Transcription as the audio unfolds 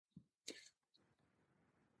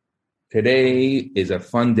Today is a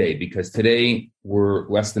fun day because today we're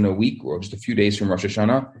less than a week or just a few days from Rosh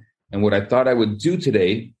Hashanah. And what I thought I would do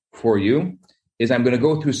today for you is I'm going to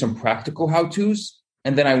go through some practical how-tos.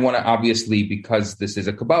 And then I want to obviously, because this is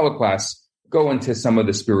a Kabbalah class, go into some of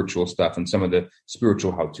the spiritual stuff and some of the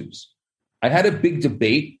spiritual how-tos. I had a big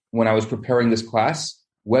debate when I was preparing this class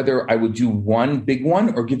whether I would do one big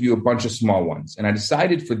one or give you a bunch of small ones. And I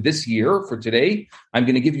decided for this year, for today, I'm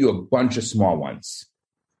going to give you a bunch of small ones.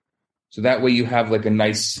 So that way you have like a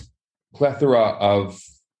nice plethora of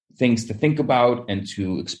things to think about and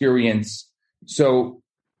to experience. So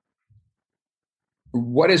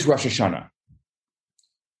what is Rosh Hashanah?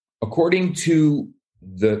 According to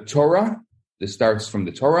the Torah, this starts from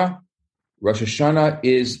the Torah, Rosh Hashanah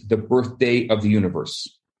is the birthday of the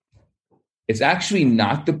universe. It's actually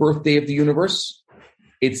not the birthday of the universe.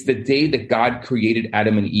 It's the day that God created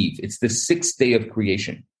Adam and Eve. It's the sixth day of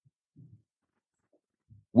creation,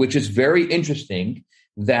 which is very interesting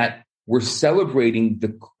that we're celebrating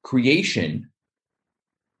the creation,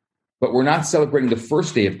 but we're not celebrating the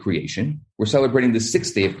first day of creation. We're celebrating the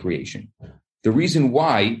sixth day of creation. The reason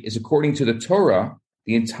why is according to the Torah,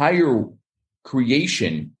 the entire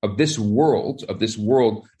creation of this world, this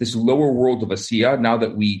lower world of Asiya, now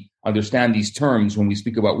that we understand these terms when we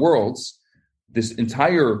speak about worlds, this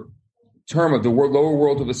entire term of the lower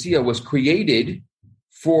world of Asiya was created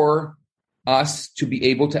for us to be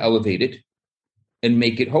able to elevate it and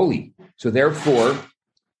make it holy. So therefore,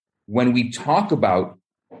 when we talk about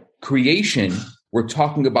creation, we're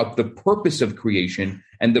talking about the purpose of creation,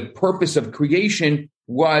 and the purpose of creation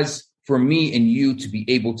was for me and you to be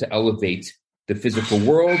able to elevate the physical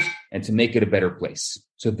world and to make it a better place.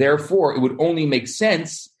 So therefore, it would only make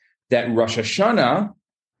sense that Rosh Hashanah,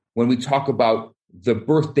 when we talk about the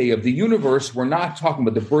birthday of the universe, we're not talking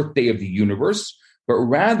about the birthday of the universe, but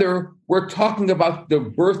rather we're talking about the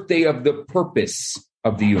birthday of the purpose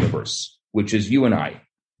of the universe, which is you and I.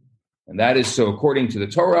 And that is, so according to the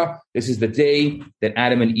Torah, this is the day that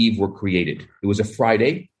Adam and Eve were created. It was a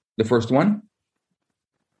Friday, the first one.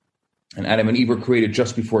 And Adam and Eve were created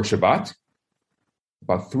just before Shabbat,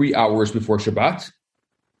 about 3 hours before Shabbat.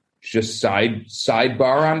 Just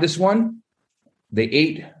sidebar on this one. They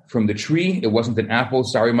ate from the tree. It wasn't an apple.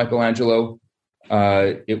 Sorry, Michelangelo.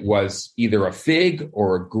 It was either a fig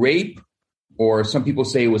or a grape, or some people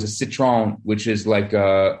say it was a citron, which is like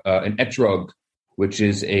an etrog, which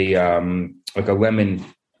is like a lemon,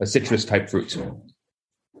 a citrus type fruit.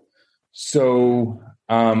 So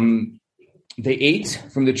they ate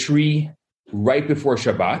from the tree right before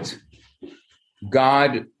Shabbat.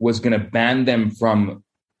 God was going to ban them from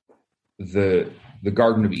the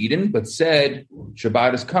Garden of Eden, but said,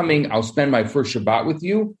 Shabbat is coming, I'll spend my first Shabbat with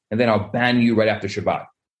you, and then I'll ban you right after Shabbat.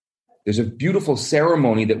 There's a beautiful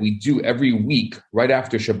ceremony that we do every week right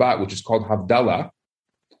after Shabbat, which is called Havdalah.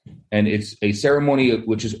 And it's a ceremony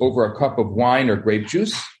which is over a cup of wine or grape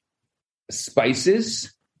juice,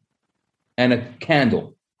 spices, and a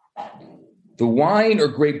candle. The wine or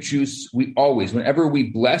grape juice, whenever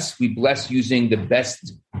we bless using the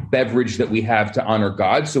best beverage that we have to honor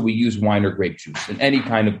God. So we use wine or grape juice in any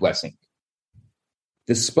kind of blessing.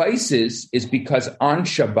 The spices is because on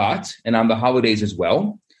Shabbat and on the holidays as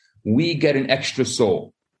well, we get an extra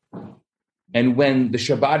soul. And when the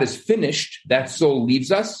Shabbat is finished, that soul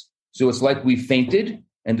leaves us. So it's like we fainted,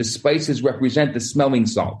 and the spices represent the smelling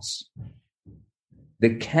salts.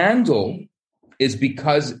 The candle is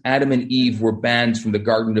because Adam and Eve were banned from the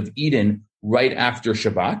Garden of Eden right after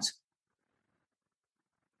Shabbat.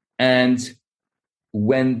 And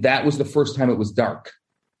when that was the first time it was dark.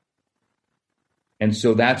 And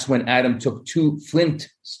so that's when Adam took 2 flint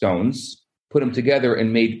stones, put them together,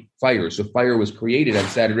 and made fire. So fire was created on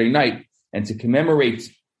Saturday night. And to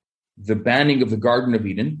commemorate the banning of the Garden of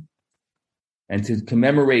Eden, and to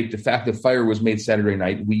commemorate the fact that fire was made Saturday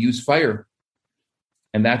night, we use fire.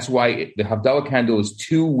 And that's why the Havdalah candle is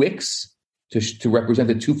 2 wicks to represent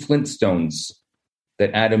the 2 flint stones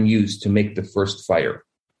that Adam used to make the first fire.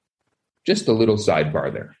 Just a little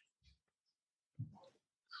sidebar there.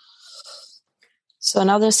 So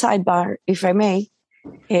another sidebar, if I may,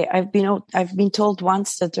 I've been told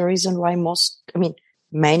once that the reason why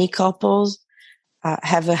many couples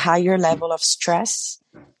have a higher level of stress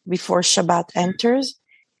before Shabbat enters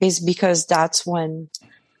is because that's when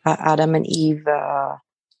Adam and Eve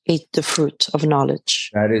ate the fruit of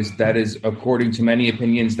knowledge. That is according to many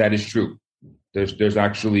opinions, that is true. There's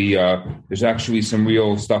actually some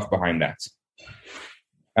real stuff behind that.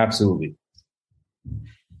 Absolutely.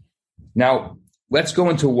 Now, let's go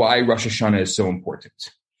into why Rosh Hashanah is so important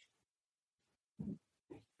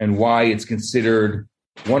and why it's considered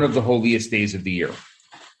one of the holiest days of the year.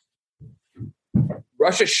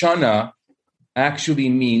 Rosh Hashanah actually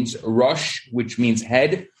means Rosh, which means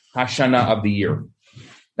head, Hashanah of the year.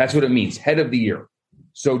 That's what it means, head of the year.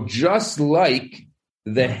 So just like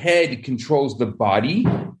the head controls the body,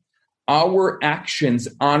 our actions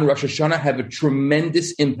on Rosh Hashanah have a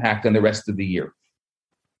tremendous impact on the rest of the year.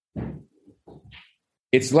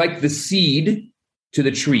 It's like the seed to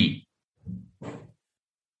the tree.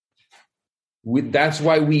 That's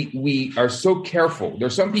why we are so careful. There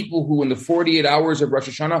are some people who in the 48 hours of Rosh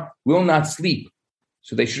Hashanah will not sleep,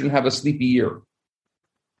 so they shouldn't have a sleepy year.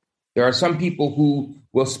 There are some people who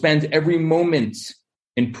will spend every moment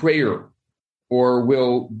in prayer or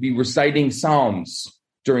will be reciting Psalms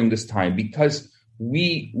during this time because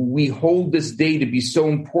we hold this day to be so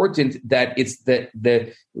important that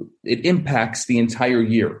it impacts the entire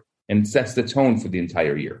year and sets the tone for the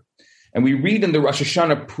entire year. And we read in the Rosh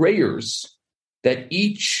Hashanah prayers that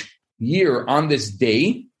each year on this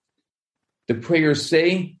day, the prayers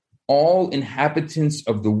say, all inhabitants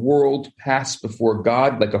of the world pass before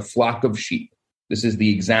God like a flock of sheep. This is the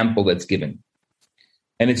example that's given.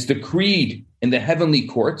 And it's decreed in the heavenly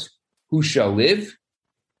court, who shall live,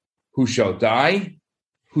 who shall die,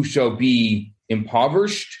 who shall be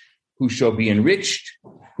impoverished, who shall be enriched,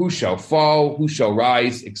 who shall fall, who shall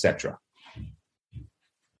rise, etc.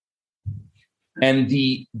 And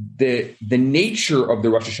the nature of the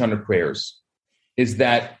Rosh Hashanah prayers is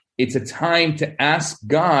that it's a time to ask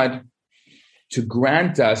God to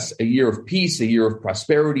grant us a year of peace, a year of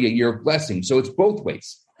prosperity, a year of blessing. So it's both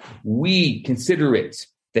ways. We consider it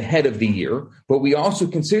the head of the year, but we also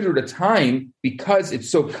consider it a time, because it's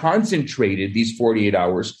so concentrated, these 48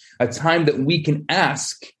 hours, a time that we can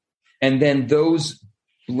ask, and then those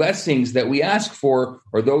blessings that we ask for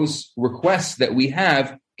or those requests that we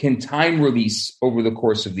have can time release over the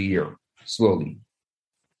course of the year, slowly.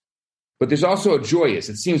 But there's also a joyous,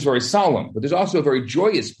 it seems very solemn, but there's also a very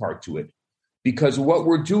joyous part to it, because what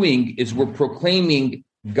we're doing is we're proclaiming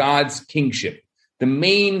God's kingship. The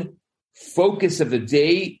main focus of the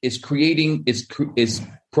day is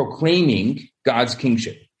proclaiming God's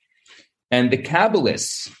kingship. And the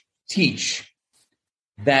Kabbalists teach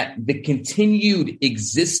that the continued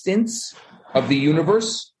existence of the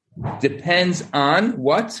universe depends on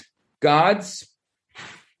what? God's,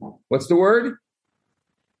 what's the word?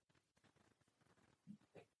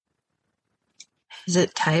 Is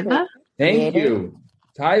it taiva? Thank you.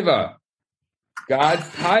 Taiva. God's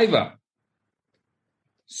taiva.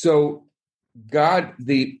 So God's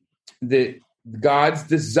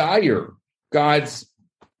desire, God's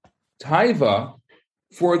taiva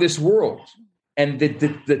for this world. And the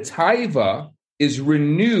taiva is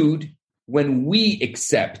renewed when we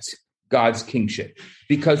accept God's kingship,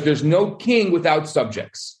 because there's no king without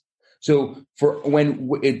subjects. So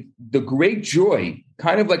the great joy,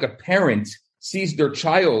 kind of like a parent sees their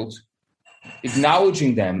child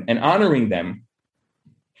acknowledging them and honoring them,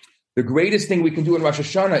 the greatest thing we can do in Rosh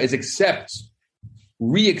Hashanah is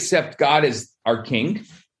re-accept God as our king.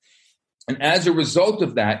 And as a result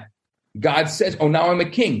of that, God says, "Oh, now I'm a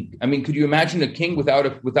king." I mean, could you imagine a king without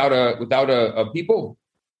a people?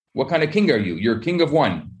 What kind of king are you? You're a king of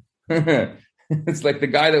one. It's like the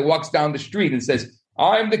guy that walks down the street and says,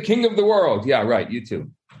 "I'm the king of the world." Yeah, right. You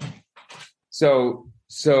too. So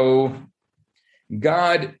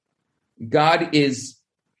God is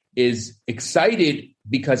excited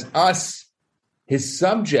because us, his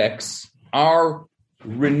subjects, are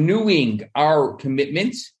renewing our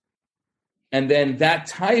commitment. And then that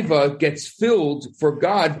taiva gets filled for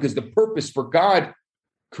God, because the purpose for God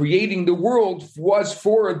creating the world was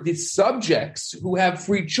for the subjects who have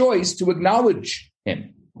free choice to acknowledge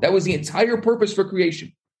him. That was the entire purpose for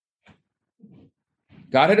creation.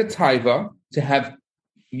 God had a taiva to have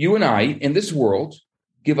you and I in this world,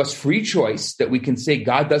 give us free choice that we can say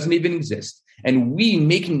God doesn't even exist. And we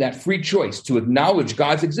making that free choice to acknowledge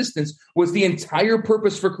God's existence was the entire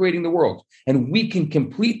purpose for creating the world. And we can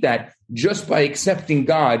complete that just by accepting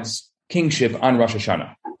God's kingship on Rosh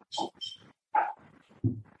Hashanah.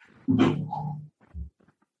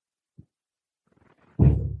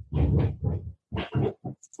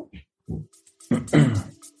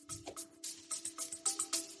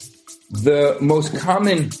 The most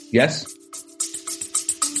common, yes?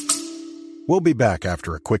 We'll be back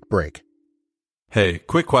after a quick break. Hey,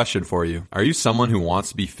 quick question for you. Are you someone who wants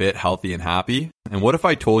to be fit, healthy, and happy? And what if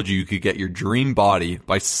I told you you could get your dream body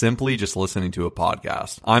by simply just listening to a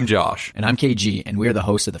podcast? I'm Josh. And I'm KG, and we are the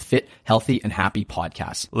hosts of the Fit, Healthy, and Happy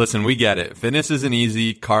podcast. Listen, we get it. Fitness isn't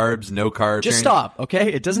easy. Carbs, no carbs. Just stop,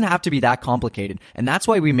 okay? It doesn't have to be that complicated. And that's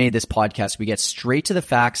why we made this podcast. We get straight to the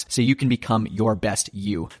facts so you can become your best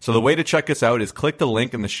you. So the way to check us out is click the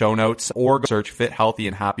link in the show notes or search Fit, Healthy,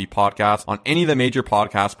 and Happy podcast on any of the major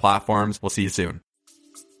podcast platforms. We'll see you soon.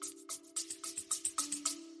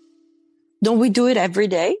 Don't we do it every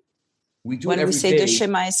day? We do when it every we say day, the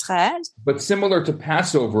Shema Israel. But similar to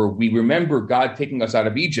Passover, we remember God taking us out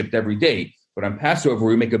of Egypt every day. But on Passover,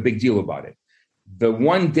 we make a big deal about it. The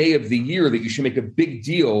one day of the year that you should make a big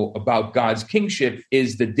deal about God's kingship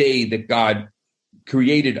is the day that God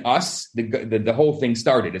created us. The whole thing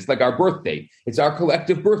started. It's like our birthday. It's our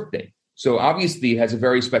collective birthday. So obviously it has a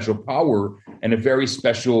very special power and a very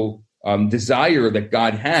special desire that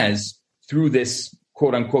God has through this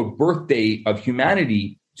quote unquote birthday of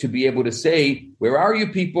humanity to be able to say, where are you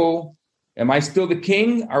people? Am I still the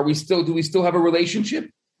king? Do we still have a relationship?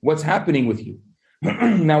 What's happening with you?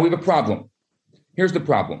 Now we have a problem. Here's the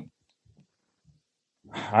problem.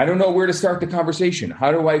 I don't know where to start the conversation.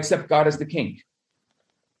 How do I accept God as the king?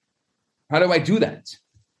 How do I do that?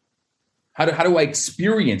 How do I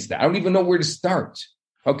experience that? I don't even know where to start.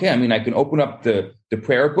 Okay, I mean, I can open up the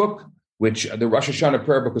prayer book, which the Rosh Hashanah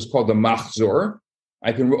prayer book is called the Machzor.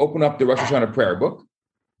 I can open up the Rosh Hashanah prayer book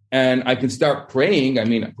and I can start praying. I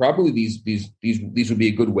mean, probably these would be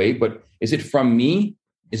a good way, but is it from me?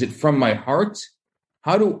 Is it from my heart?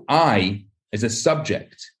 How do I, as a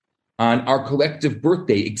subject on our collective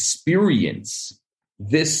birthday, experience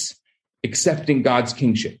this accepting God's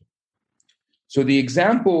kingship? So the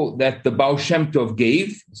example that the Baal Shem Tov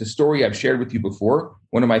gave is a story I've shared with you before,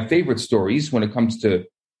 one of my favorite stories when it comes to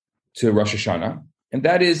Rosh Hashanah, and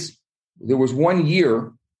that is, there was one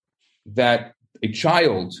year that a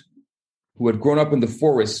child who had grown up in the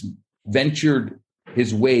forest ventured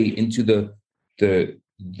his way into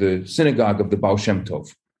the synagogue of the Baal Shem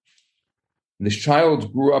Tov. And this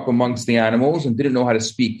child grew up amongst the animals and didn't know how to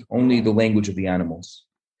speak only the language of the animals.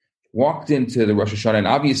 Walked into the Rosh Hashanah, and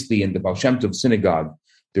obviously in the Baal Shem Tov synagogue,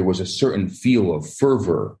 there was a certain feel of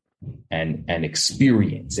fervor and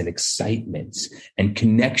experience and excitement and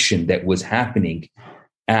connection that was happening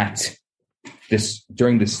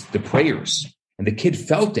during the prayers. And the kid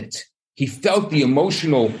felt it. He felt the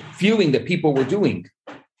emotional feeling that people were doing.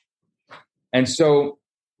 And so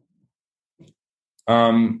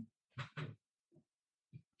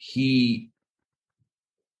he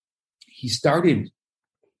started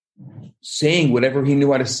saying whatever he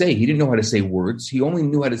knew how to say. He didn't know how to say words. He only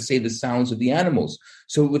knew how to say the sounds of the animals.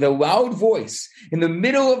 So with a loud voice, in the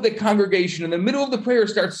middle of the congregation, in the middle of the prayer,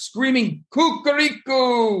 starts screaming,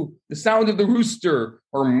 kukariku, the sound of the rooster,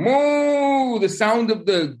 or moo, the sound of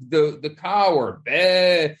the cow, or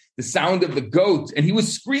beh, the sound of the goat. And he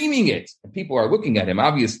was screaming it. And people are looking at him,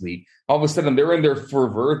 obviously. All of a sudden, they're in their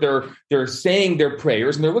fervor. They're saying their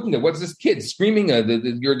prayers, and they're looking at, what's this kid screaming?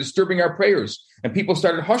 You're disturbing our prayers. And people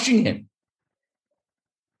started hushing him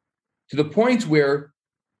to the point where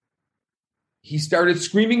he started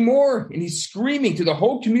screaming more, and he's screaming to the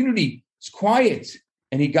whole community. It's quiet.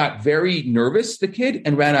 And he got very nervous, the kid,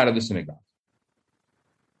 and ran out of the synagogue.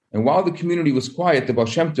 And while the community was quiet, the Baal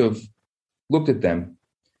Shem Tov looked at them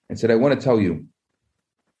and said, I want to tell you,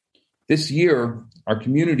 this year, our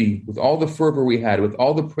community, with all the fervor we had, with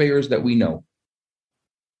all the prayers that we know,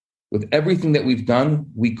 with everything that we've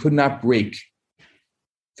done, we could not break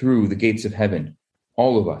through the gates of heaven,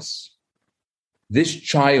 all of us. This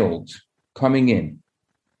child coming in,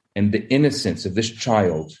 and the innocence of this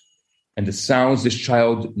child, and the sounds this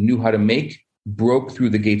child knew how to make, broke through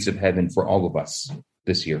the gates of heaven for all of us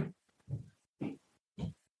this year.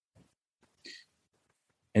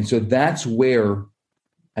 And so that's where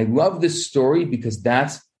I love this story, because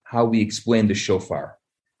that's how we explain the shofar.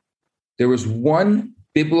 There is one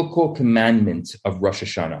biblical commandment of Rosh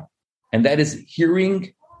Hashanah, and that is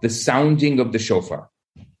hearing the sounding of the shofar.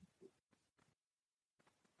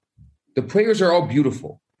 The prayers are all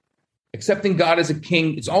beautiful. Accepting God as a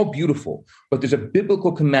king, it's all beautiful. But there's a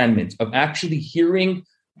biblical commandment of actually hearing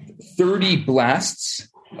 30 blasts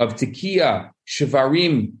of Tekiah,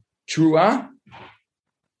 Shavarim, Trua.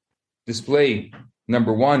 Display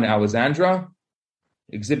number 1, Alexandra.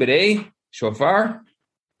 Exhibit A, shofar.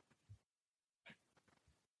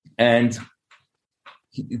 And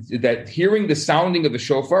that hearing the sounding of the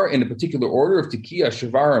shofar in a particular order of Tekiah,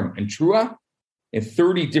 Shavarim, and Trua, in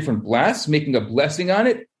 30 different blasts, making a blessing on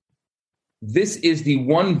it, this is the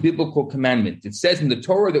one biblical commandment. It says in the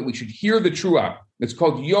Torah that we should hear the Trua. It's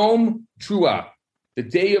called Yom Trua, the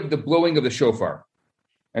day of the blowing of the shofar.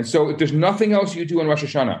 And so if there's nothing else you do on Rosh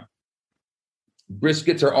Hashanah,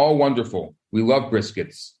 briskets are all wonderful. We love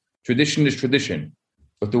briskets. Tradition is tradition.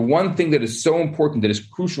 But the one thing that is so important, that is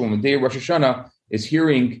crucial on the day of Rosh Hashanah, is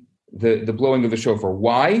hearing the blowing of the shofar.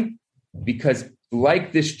 Why? Because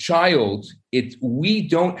like this child, we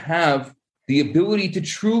don't have the ability to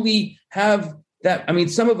truly have that. I mean,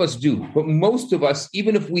 some of us do, but most of us,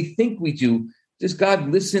 even if we think we do, does God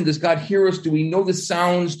listen? Does God hear us? Do we know the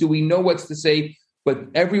sounds? Do we know what's to say? But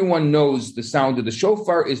everyone knows the sound of the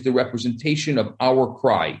shofar is the representation of our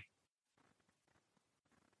cry.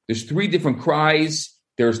 There's 3 different cries.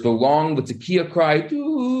 There's the long, the tekiah cry,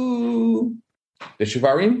 doo, the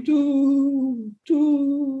shavarim, doo,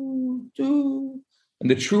 doo, doo, and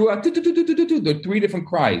the trua, doo, doo, doo, doo, doo, doo. There are 3 different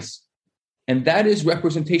cries. And that is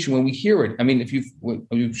representation when we hear it. I mean,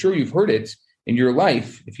 I'm sure you've heard it in your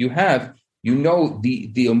life. If you have, you know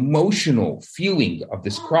the emotional feeling of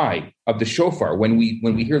this cry of the shofar. When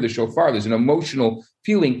we hear the shofar, there's an emotional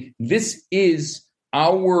feeling. This is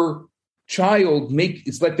our child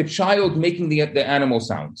it's like the child making the animal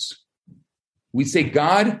sounds. We say,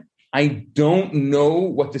 God, I don't know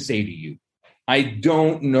what to say to you. I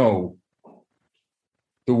don't know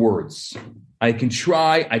the words. I can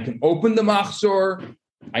try. I can open the machzor.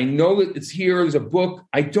 I know that it's here. There's a book.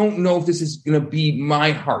 I don't know if this is going to be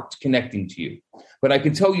my heart connecting to you. But I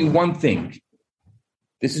can tell you one thing.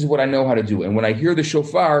 This is what I know how to do. And when I hear the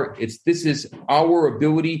shofar, this is our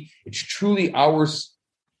ability. It's truly us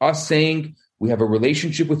saying, we have a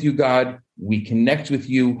relationship with you, God. We connect with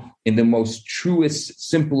you in the most truest,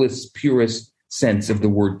 simplest, purest sense of the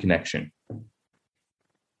word connection.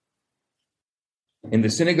 In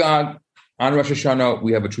the synagogue, on Rosh Hashanah,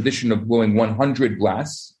 we have a tradition of blowing 100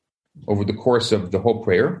 blasts over the course of the whole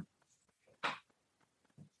prayer.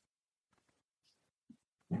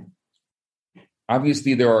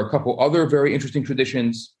 Obviously, there are a couple other very interesting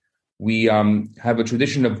traditions. We have a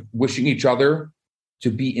tradition of wishing each other to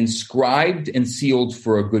be inscribed and sealed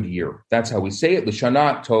for a good year. That's how we say it.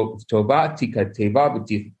 L'shana tova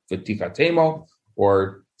tikateva v'tichatemo,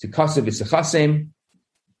 or tikasa v'sechasem,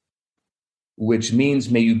 which means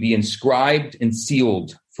may you be inscribed and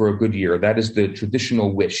sealed for a good year. That is the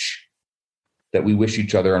traditional wish that we wish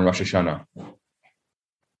each other on Rosh Hashanah.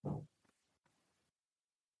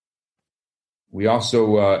 We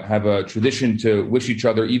also have a tradition to wish each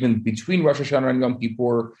other, even between Rosh Hashanah and Yom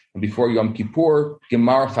Kippur, and before Yom Kippur,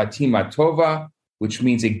 Gemar Chatima Tova, which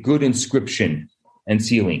means a good inscription and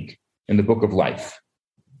sealing in the book of life.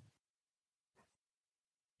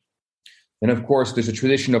 And of course, there's a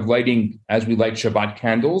tradition of lighting, as we light Shabbat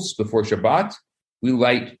candles before Shabbat, we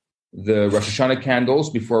light the Rosh Hashanah candles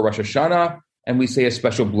before Rosh Hashanah, and we say a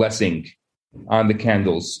special blessing on the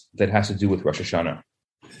candles that has to do with Rosh Hashanah.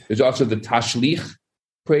 There's also the Tashlich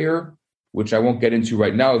prayer, which I won't get into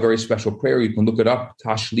right now, a very special prayer. You can look it up,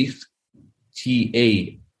 Tashlich,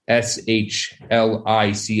 Tashlich.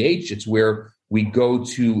 It's where we go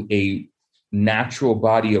to a natural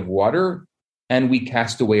body of water and we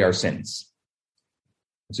cast away our sins.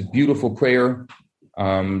 It's a beautiful prayer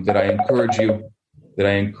that I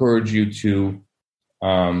encourage you to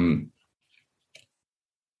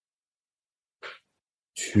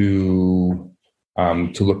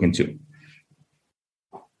look into.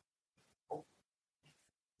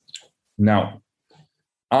 Now,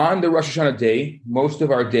 on the Rosh Hashanah day, most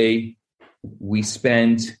of our day we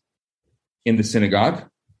spend in the synagogue.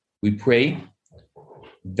 We pray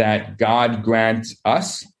that God grant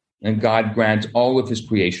us and God grant all of his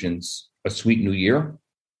creations a sweet new year.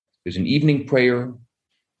 There's an evening prayer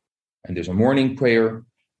and there's a morning prayer.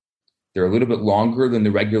 They're a little bit longer than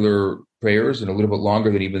the regular prayers and a little bit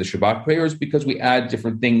longer than even the Shabbat prayers because we add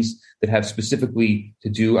different things that have specifically to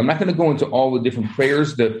do. I'm not going to go into all the different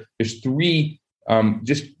prayers. There's 3,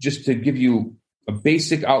 just to give you a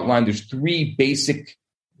basic outline, there's 3 basic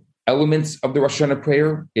elements of the Rosh Hashanah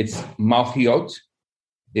prayer. It's Malchiot.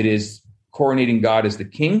 It is coronating God as the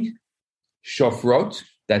king. Shofrot,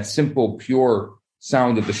 that simple, pure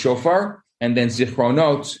sound of the shofar. And then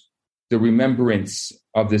Zichronot, the remembrance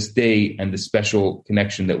of this day and the special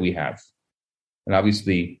connection that we have. And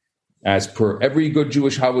obviously, as per every good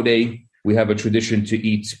Jewish holiday, we have a tradition to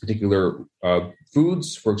eat particular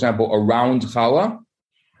foods. For example, a round challah.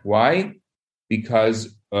 Why?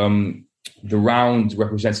 Because the round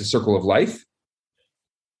represents a circle of life.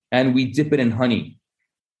 And we dip it in honey.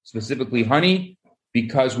 Specifically honey,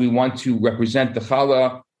 because we want to represent the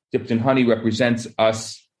challah dipped in honey represents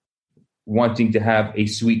us wanting to have a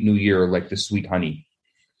sweet new year like the sweet honey.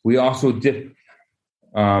 We also dip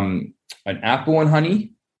an apple in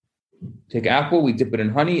honey. Take apple, we dip it in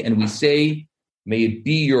honey, and we say May it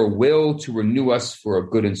be your will to renew us for a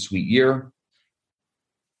good and sweet year.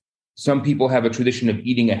 Some people have a tradition of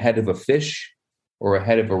eating a head of a fish or a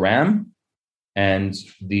head of a ram. And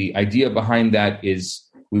the idea behind that is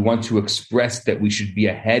we want to express that we should be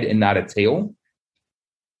a head and not a tail.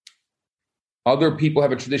 Other people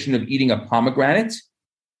have a tradition of eating a pomegranate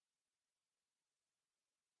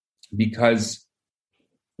because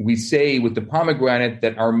we say with the pomegranate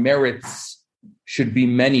that our merits should be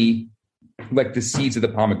many, like the seeds of the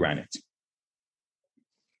pomegranate.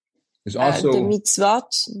 There's also the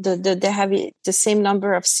mitzvot. They have the same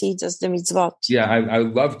number of seeds as the mitzvot. Yeah, I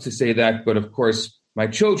love to say that, but of course, my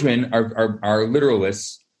children are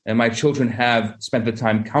literalists, and my children have spent the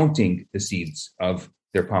time counting the seeds of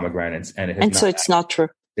their pomegranates, and so it's not true.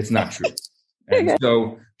 It's not true. And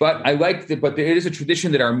so, but I like that. But there is a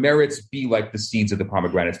tradition that our merits be like the seeds of the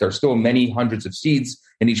pomegranates. There are still many hundreds of seeds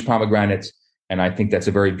in each pomegranate, and I think that's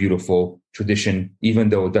a very beautiful tradition, even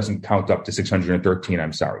though it doesn't count up to 613.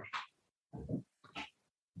 I'm sorry.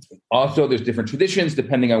 Also, there's different traditions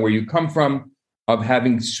depending on where you come from of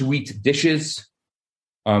having sweet dishes,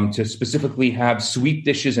 to specifically have sweet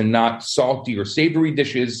dishes and not salty or savory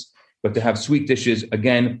dishes, but to have sweet dishes.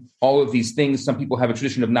 Again, all of these things, some people have a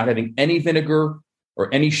tradition of not having any vinegar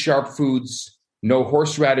or any sharp foods, no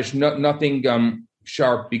horseradish, nothing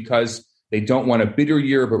sharp, because they don't want a bitter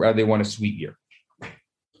year, but rather they want a sweet year.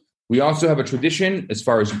 We also have a tradition as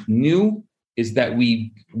far as new is that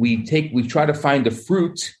we try to find a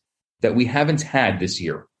fruit that we haven't had this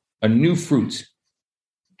year, a new fruit,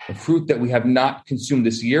 a fruit that we have not consumed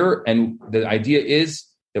this year. And the idea is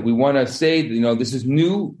that we want to say, this is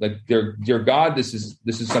new, like dear God, this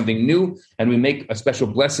is something new. And we make a special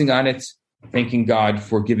blessing on it, thanking God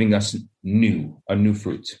for giving us a new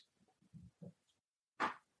fruit.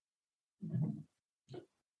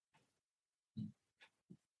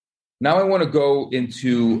 Now I want to go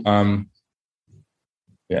into,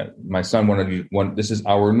 my son wanted one. This is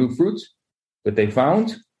our new fruit that they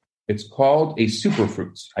found. It's called a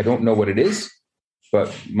superfruit. I don't know what it is,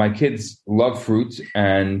 but my kids love fruit,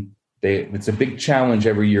 and it's a big challenge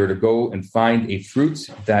every year to go and find a fruit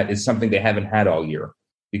that is something they haven't had all year.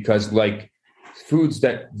 Because a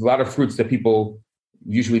lot of fruits that people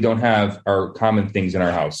usually don't have are common things in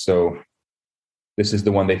our house. So this is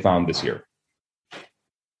the one they found this year.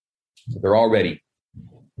 So they're all ready.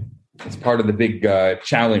 It's part of the big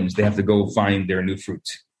challenge. They have to go find their new fruit.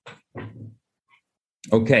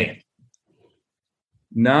 Okay.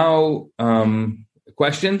 Now,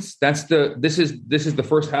 questions. This is the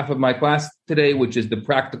first half of my class today, which is the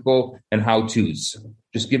practical and how-tos.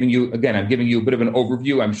 I'm giving you a bit of an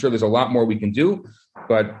overview. I'm sure there's a lot more we can do,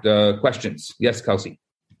 but questions. Yes, Kelsey.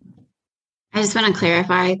 I just want to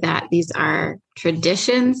clarify that these are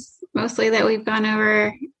traditions mostly that we've gone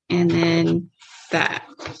over, and then that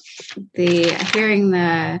hearing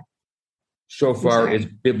the shofar is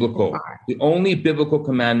biblical. The only biblical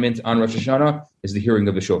commandment on Rosh Hashanah is the hearing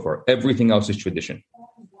of the shofar. Everything else is tradition.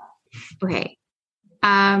 Okay.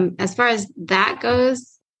 As far as that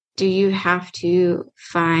goes, do you have to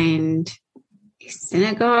find a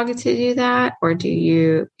synagogue to do that? Or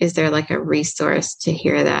is there like a resource to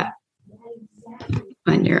hear that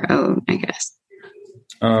on your own, I guess?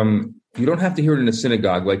 You don't have to hear it in a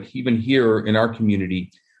synagogue. Like even here in our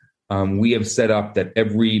community, we have set up that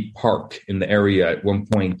every park in the area at one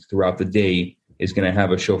point throughout the day is going to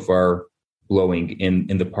have a shofar blowing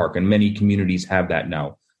in the park. And many communities have that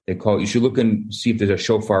now. You should look and see if there's a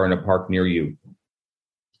shofar in a park near you.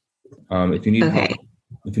 If you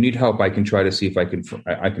need help, I can try to see if I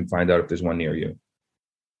can find out if there's one near you.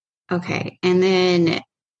 Okay. And then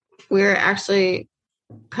we're actually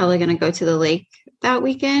probably going to go to the lake that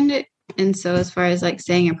weekend. And so as far as like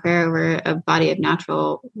saying a prayer over a body of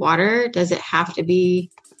natural water, does it have to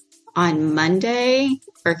be on Monday,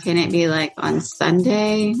 or can it be like on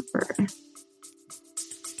Sunday?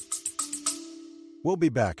 We'll be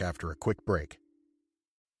back after a quick break.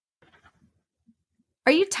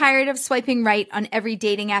 Are you tired of swiping right on every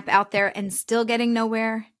dating app out there and still getting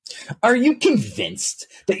nowhere? Are you convinced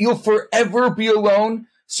that you'll forever be alone,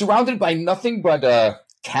 surrounded by nothing but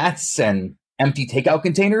cats and empty takeout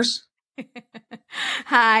containers?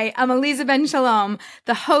 Hi, I'm Aliza Ben Shalom,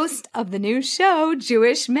 the host of the new show,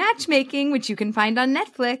 Jewish Matchmaking, which you can find on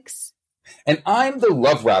Netflix. And I'm the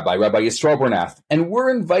love rabbi, Rabbi Yisrael Bernath, and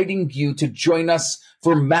we're inviting you to join us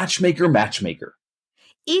for Matchmaker.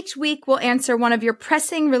 Each week, we'll answer one of your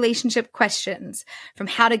pressing relationship questions, from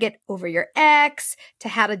how to get over your ex to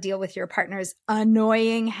how to deal with your partner's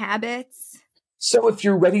annoying habits. So if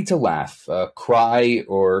you're ready to laugh, cry,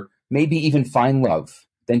 or maybe even find love,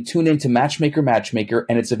 then tune in to Matchmaker,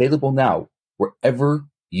 and it's available now, wherever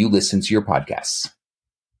you listen to your podcasts.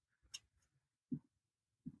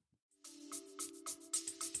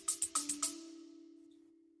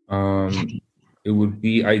 It would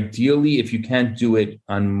be ideally, if you can't do it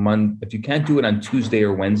on if you can't do it on Tuesday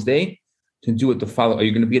or Wednesday, to do it the follow. Are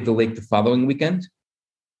you going to be at the lake the following weekend?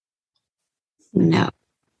 No.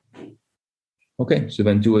 Okay, so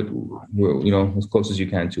then do it, as close as you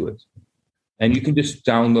can to it. And you can just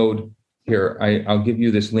download here. I'll give you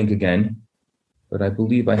this link again, but I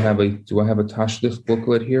believe do I have a Tashlich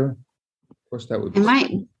booklet here? Of course, that would be. It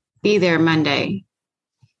might be there Monday,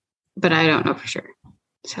 but I don't know for sure.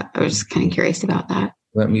 So I was just kind of curious about that.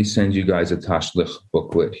 Let me send you guys a Tashlich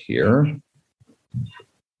booklet here.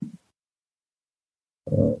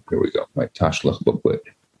 Here we go, my Tashlich booklet.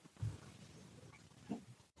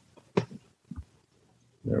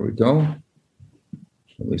 There we go.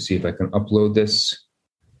 Let me see if I can upload this.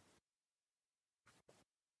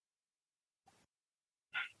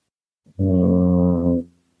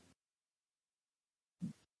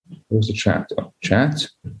 Where's the chat? Oh, chat.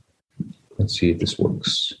 Let's see if this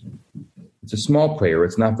works. It's a small prayer.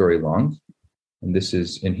 It's not very long. And this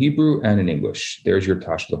is in Hebrew and in English. There's your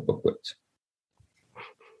Tashlich booklet.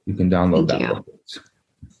 You can download that booklet.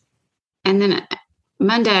 And then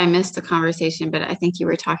Monday, I missed the conversation, but I think you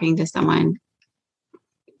were talking to someone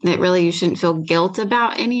that really you shouldn't feel guilt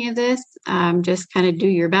about any of this. Just kind of do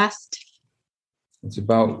your best. It's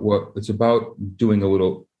about doing a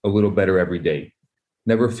little better every day.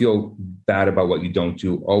 Never feel bad about what you don't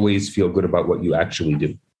do. Always feel good about what you actually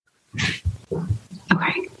do.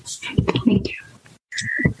 Okay. Thank you.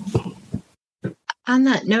 On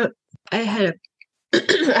that note, I have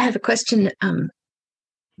a question.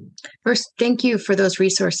 First, thank you for those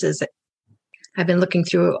resources. I've been looking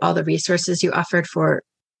through all the resources you offered for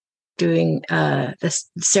doing the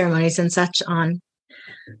ceremonies and such on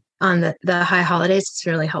the high holidays. It's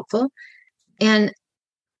really helpful. And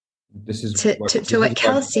this is what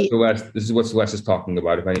Kelsey. This is what Celeste is talking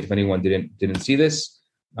about. If anyone didn't see this,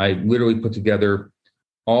 I literally put together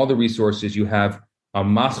all the resources. You have a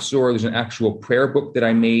machzor. There's an actual prayer book that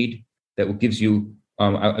I made that gives you.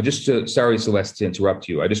 Sorry, Celeste, to interrupt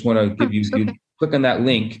you. I just want to give you click on that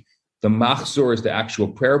link. The machzor is the actual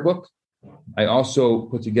prayer book. I also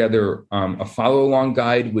put together a follow along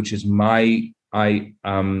guide, which is my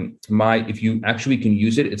if you actually can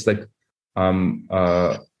use it, it's like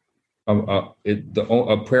a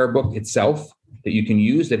prayer book itself that you can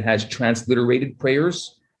use that has transliterated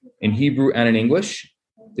prayers in Hebrew and in English.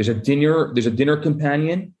 There's a dinner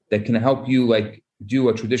companion that can help you like do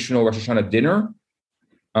a traditional Rosh Hashanah dinner.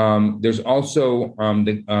 There's also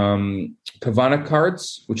the Kavana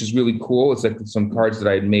cards, which is really cool. It's like some cards that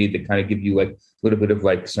I had made that kind of give you like a little bit of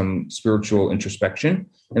like some spiritual introspection.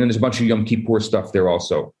 And then there's a bunch of Yom Kippur stuff there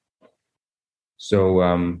also. So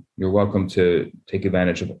you're welcome to take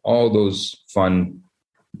advantage of all those fun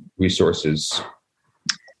resources.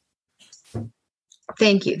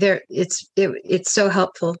 Thank you. It's so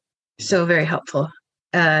helpful, so very helpful.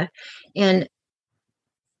 And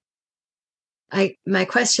my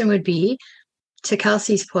question would be, to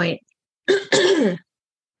Kelsey's point,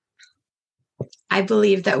 I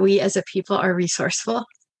believe that we as a people are resourceful.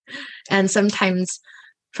 And sometimes,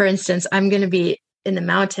 for instance, I'm going to be in the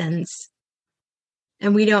mountains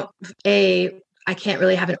and I can't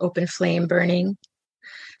really have an open flame burning.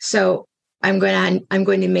 So I'm going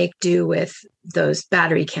to make do with those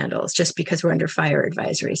battery candles just because we're under fire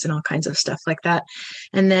advisories and all kinds of stuff like that.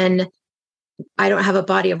 And then I don't have a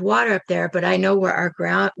body of water up there, but I know where our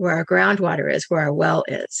groundwater is, where our well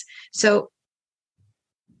is. So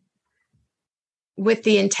with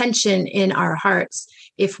the intention in our hearts,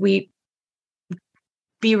 if we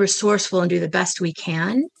be resourceful and do the best we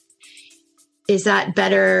can, is that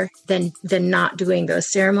better than not doing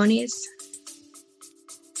those ceremonies?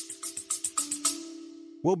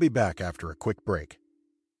 We'll be back after a quick break.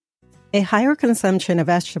 A higher consumption of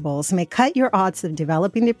vegetables may cut your odds of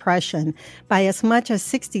developing depression by as much as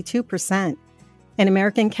 62%. An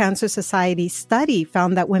American Cancer Society study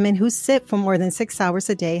found that women who sit for more than 6 hours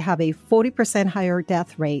a day have a 40% higher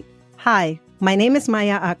death rate. Hi, my name is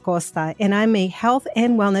Maya Acosta, and I'm a health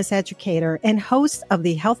and wellness educator and host of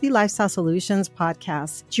the Healthy Lifestyle Solutions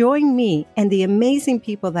podcast. Join me and the amazing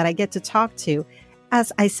people that I get to talk to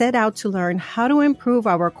as I set out to learn how to improve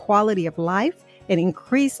our quality of life and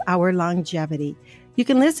increase our longevity. You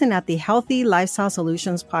can listen at the Healthy Lifestyle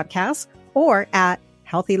Solutions podcast or at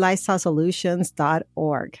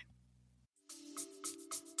healthylifestylesolutions.org.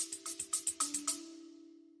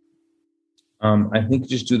 I think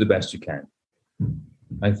just do the best you can.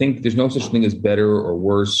 I think there's no such thing as better or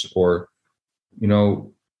worse or,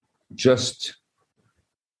 just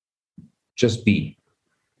be.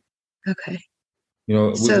 Okay. You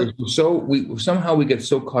know, So, we somehow we get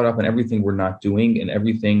so caught up in everything we're not doing and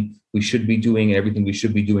everything we should be doing and everything we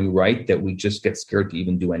should be doing right that we just get scared to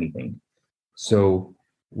even do anything. So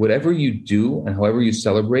whatever you do and however you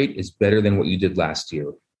celebrate is better than what you did last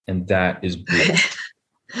year, and that is good.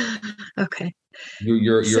 okay.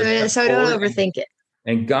 You're So don't overthink it.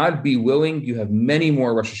 And God be willing, you have many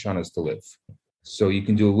more Rosh Hashanahs to live. So you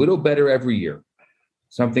can do a little better every year.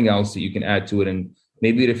 Something else that you can add to it. And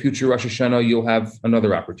maybe at a future Rosh Hashanah, you'll have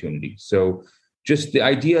another opportunity. So just the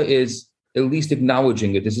idea is at least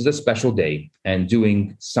acknowledging that this is a special day and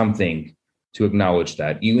doing something to acknowledge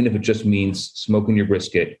that, even if it just means smoking your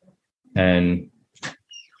brisket and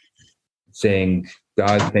saying,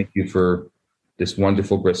 God, thank you for this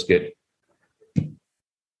wonderful brisket.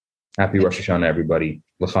 Happy Rosh Hashanah, everybody.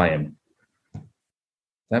 L'chaim.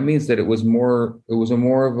 That means that it was more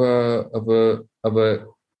of a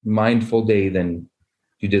mindful day than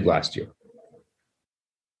you did last year.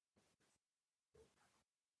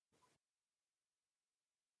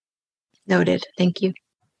 Noted. Thank you.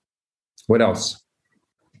 What else?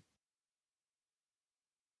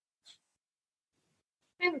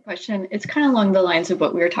 I have a question. It's kind of along the lines of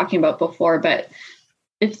what we were talking about before, but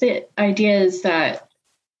if the idea is that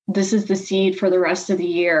this is the seed for the rest of the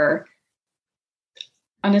year,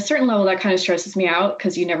 on a certain level, that kind of stresses me out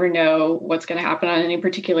because you never know what's going to happen on any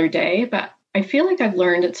particular day. But I feel like I've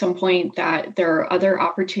learned at some point that there are other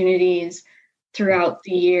opportunities throughout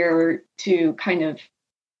the year to kind of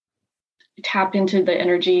tap into the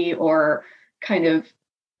energy or kind of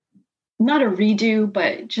not a redo,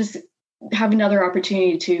 but just have another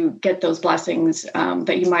opportunity to get those blessings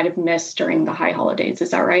that you might have missed during the high holidays.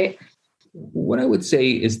 Is that right? What I would say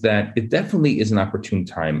is that it definitely is an opportune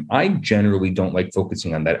time. I generally don't like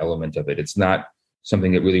focusing on that element of it. It's not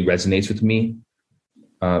something that really resonates with me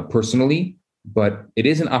personally, but it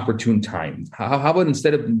is an opportune time. How about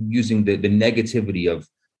instead of using the negativity of,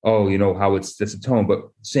 oh, you know, how that's a tone, but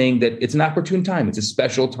saying that it's an opportune time. It's a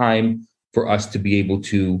special time for us to be able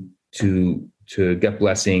to get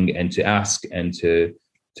blessing and to ask and to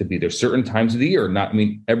be. There's certain times of the year.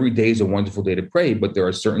 Every day is a wonderful day to pray, but there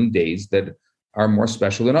are certain days that are more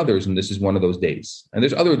special than others. And this is one of those days. And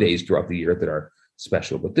there's other days throughout the year that are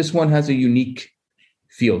special, but this one has a unique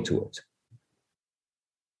feel to it.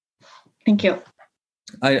 Thank you.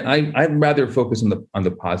 I'd rather focus on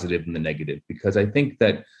the positive and the negative, because I think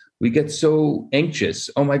that we get so anxious.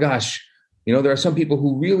 Oh my gosh. You know, there are some people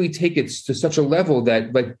who really take it to such a level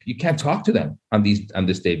that like you can't talk to them on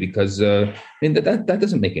this day because that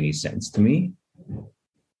doesn't make any sense to me.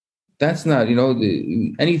 That's not,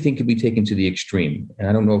 anything can be taken to the extreme, and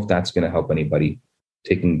I don't know if that's going to help anybody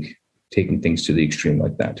taking things to the extreme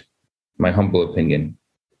like that. My humble opinion.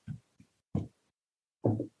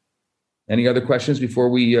 Any other questions before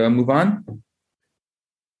we move on?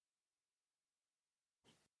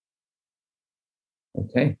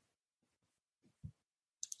 Okay.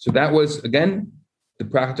 So that was, again, the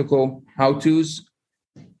practical how-tos.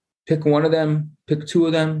 Pick one of them, pick two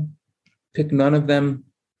of them, pick none of them.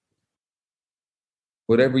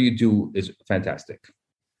 Whatever you do is fantastic.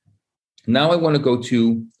 Now I want to go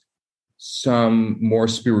to some more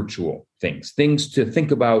spiritual things to think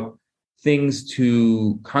about, things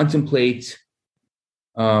to contemplate.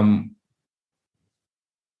 So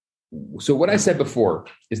what I said before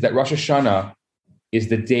is that Rosh Hashanah is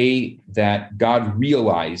the day that God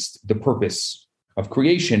realized the purpose of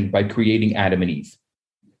creation by creating Adam and Eve.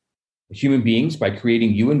 Human beings, by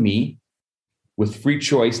creating you and me with free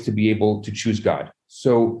choice to be able to choose God.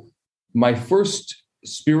 So my first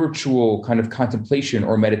spiritual kind of contemplation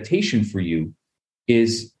or meditation for you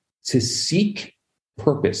is to seek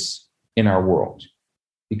purpose in our world,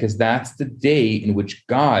 because that's the day in which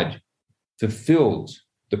God fulfilled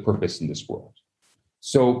the purpose in this world.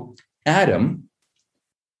 So Adam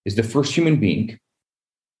is the first human being.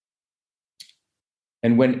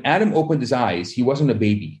 And when Adam opened his eyes, he wasn't a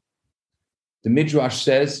baby. The Midrash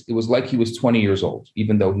says it was like he was 20 years old,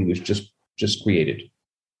 even though he was just created.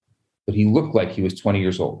 But he looked like he was 20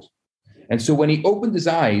 years old. And so when he opened his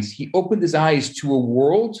eyes to a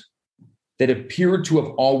world that appeared to have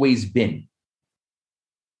always been.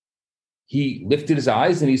 He lifted his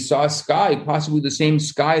eyes and he saw a sky, possibly the same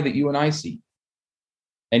sky that you and I see.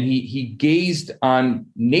 And he gazed on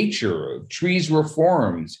nature. Trees were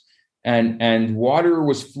formed and water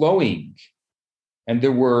was flowing. And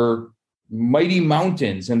there were mighty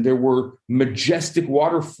mountains and there were majestic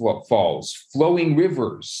waterfalls, flowing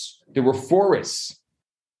rivers. There were forests.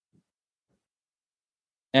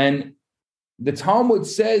 And the Talmud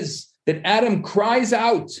says that Adam cries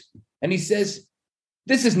out and he says,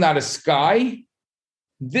 this is not a sky.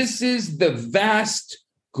 This is the vast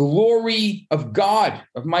glory of God,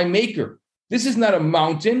 of my maker. This is not a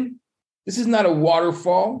mountain. This is not a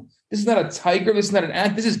waterfall. This is not a tiger. This is not an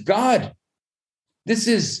ant. This is God. This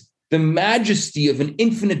is the majesty of an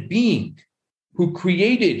infinite being who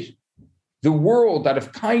created the world out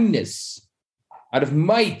of kindness, out of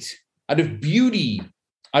might, out of beauty,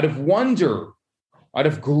 out of wonder, out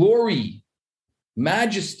of glory,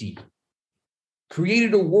 majesty,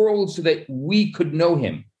 created a world so that we could know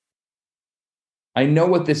him. I know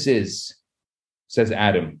what this is, says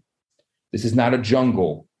Adam. This is not a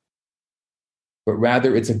jungle, but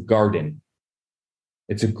rather it's a garden.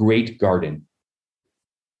 It's a great garden.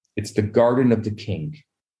 It's the garden of the king.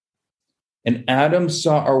 And Adam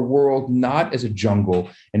saw our world not as a jungle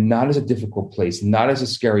and not as a difficult place, not as a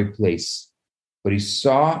scary place, but he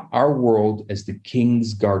saw our world as the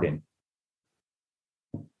king's garden.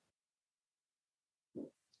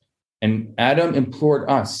 And Adam implored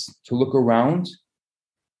us to look around,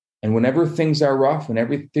 and whenever things are rough,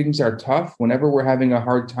 whenever things are tough, whenever we're having a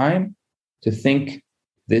hard time, to think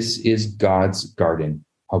this is God's garden.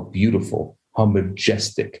 How beautiful, how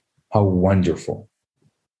majestic, how wonderful.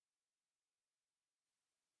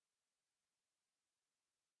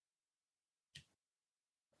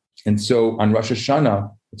 And so on Rosh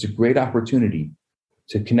Hashanah, it's a great opportunity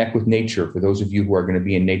to connect with nature for those of you who are going to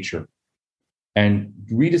be in nature and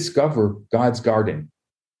rediscover God's garden,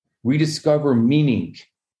 rediscover meaning,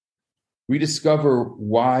 rediscover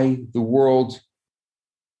why the world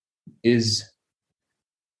is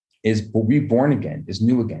reborn again, is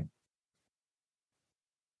new again.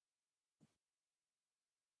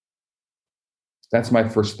 That's my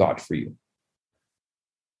first thought for you.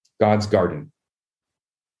 God's garden.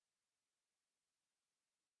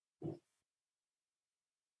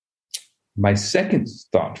 My second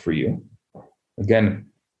thought for you, again,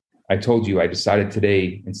 I told you I decided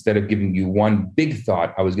today, instead of giving you one big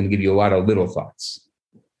thought, I was going to give you a lot of little thoughts.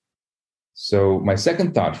 So my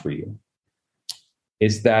second thought for you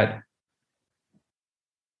is that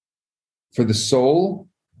for the soul,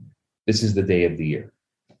 this is the day of the year.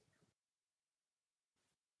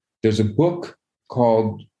 There's a book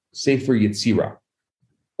called Sefer Yetzirah.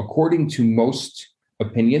 According to most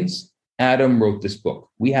opinions, Adam wrote this book.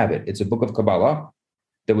 We have it. It's a book of Kabbalah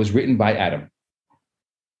that was written by Adam.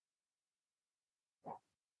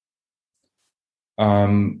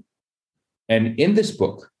 And in this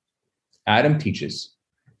book, Adam teaches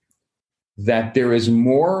that there is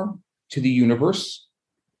more to the universe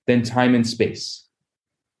than time and space.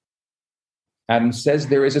 Adam says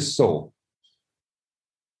there is a soul.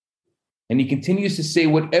 And he continues to say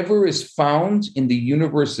whatever is found in the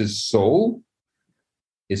universe's soul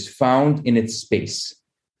is found in its space.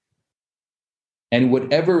 And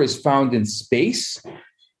whatever is found in space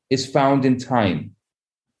is found in time.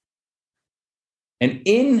 And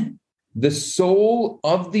in the soul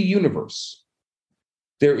of the universe,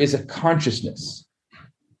 there is a consciousness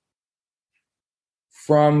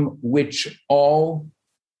from which all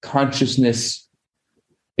consciousness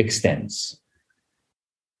extends.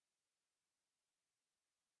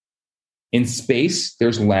 In space,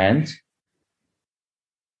 there's land,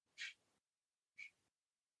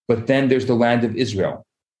 but then there's the land of Israel,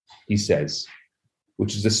 he says,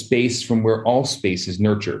 which is a space from where all space is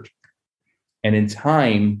nurtured. And in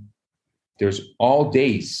time, there's all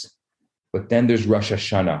days, but then there's Rosh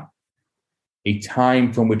Hashanah, a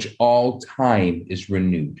time from which all time is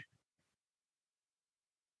renewed.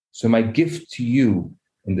 So my gift to you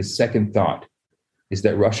in the second thought is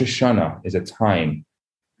that Rosh Hashanah is a time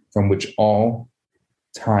from which all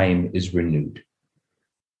time is renewed.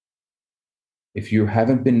 If you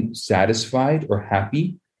haven't been satisfied or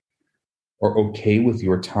happy or okay with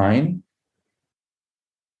your time,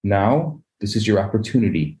 now this is your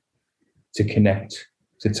opportunity to connect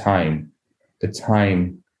to time, the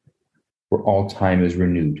time where all time is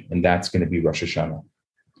renewed, and that's going to be Rosh Hashanah.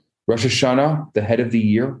 Rosh Hashanah, the head of the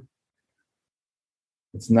year,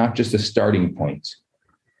 it's not just a starting point,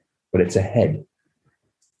 but it's a head.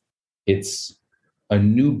 It's a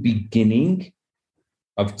new beginning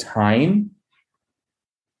of time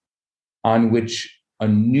on which a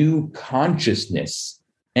new consciousness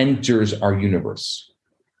enters our universe.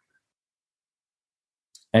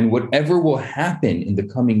 And whatever will happen in the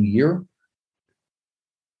coming year,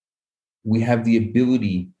 we have the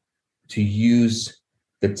ability to use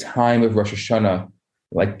the time of Rosh Hashanah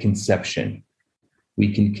like conception.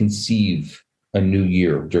 We can conceive a new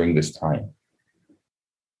year during this time.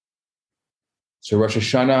 So Rosh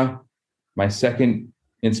Hashanah, my second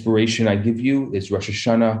inspiration I give you is Rosh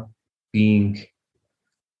Hashanah being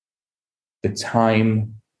the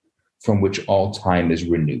time from which all time is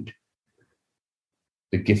renewed,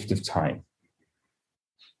 the gift of time.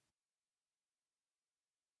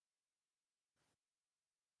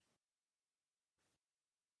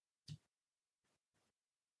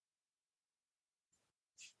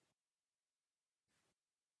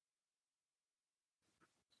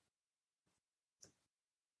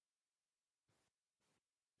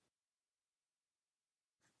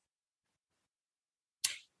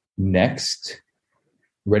 Next,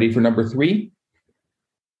 ready for number 3?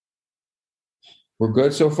 We're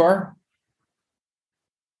good so far?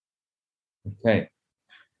 Okay.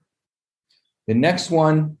 The next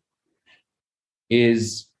one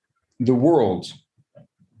is the world,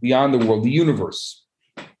 beyond the world, the universe,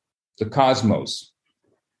 the cosmos,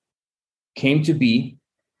 came to be,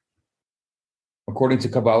 according to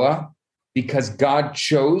Kabbalah, because God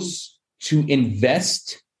chose to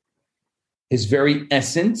invest his very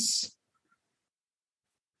essence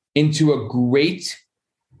into a great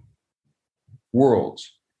world.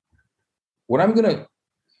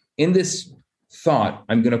 In this thought,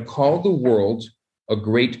 I'm going to call the world a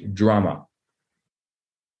great drama.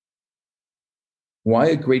 Why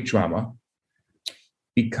a great drama?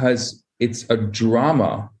 Because it's a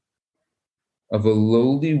drama of a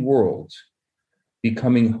lowly world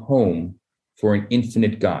becoming home for an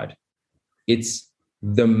infinite God. It's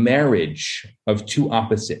the marriage of two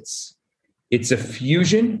opposites. It's a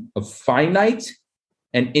fusion of finite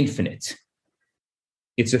and infinite.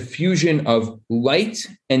 It's a fusion of light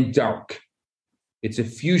and dark. It's a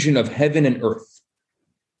fusion of heaven and earth.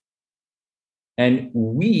 And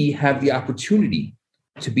we have the opportunity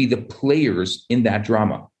to be the players in that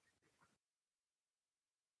drama.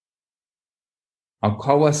 I'll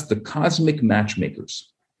call us the cosmic matchmakers.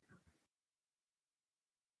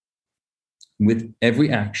 With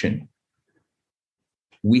every action,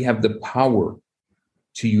 we have the power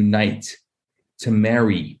to unite, to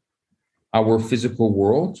marry our physical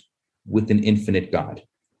world with an infinite God.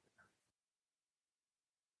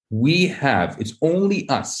 It's only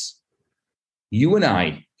us, you and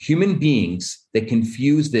I, human beings, that can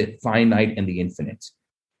fuse the finite and the infinite.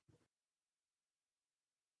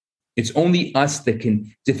 It's only us that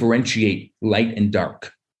can differentiate light and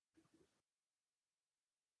dark,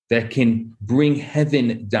 that can bring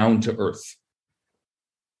heaven down to earth,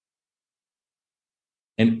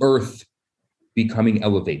 and earth becoming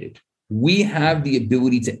elevated. We have the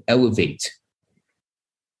ability to elevate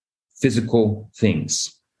physical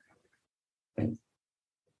things.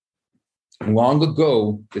 Long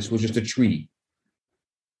ago, this was just a tree.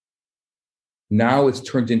 Now it's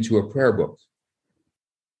turned into a prayer book.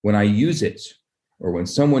 When I use it, or when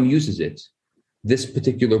someone uses it, this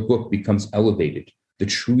particular book becomes elevated. The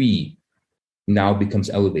tree now becomes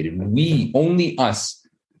elevated. Only us,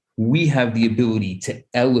 we have the ability to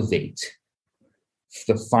elevate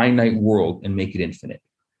the finite world and make it infinite.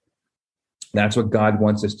 That's what God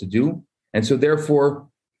wants us to do. And so therefore,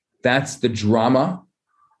 that's the drama,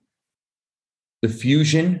 the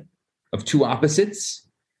fusion of two opposites.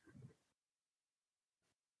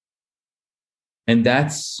 And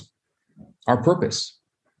that's our purpose.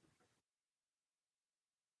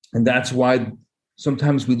 And that's why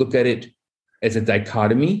sometimes we look at it as a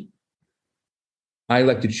dichotomy. I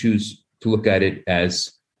like to choose to look at it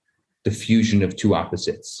as the fusion of two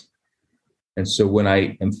opposites. And so when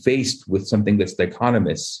I am faced with something that's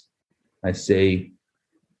dichotomous, I say,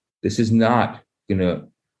 this is not going to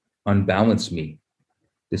unbalance me.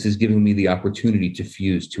 This is giving me the opportunity to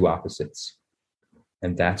fuse two opposites.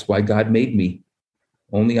 And that's why God made me.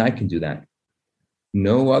 Only I can do that.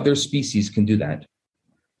 No other species can do that.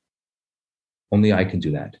 Only I can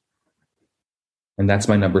do that. And that's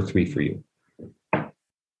my number 3 for you.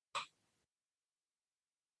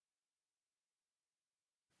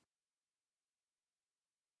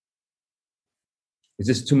 Is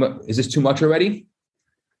this too much already?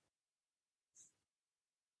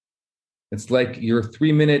 It's like your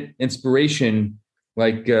 3-minute inspiration,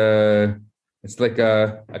 it's like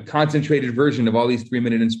a concentrated version of all these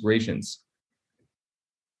 3-minute inspirations.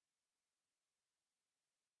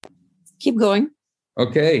 Keep going.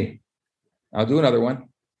 Okay. I'll do another one.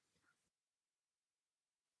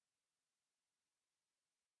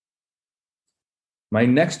 My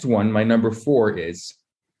next one, my number 4 is,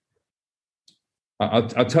 I'll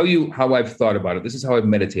tell you how I've thought about it. This is how I've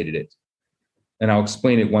meditated it. And I'll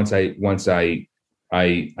explain it once I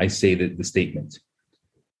say the statement.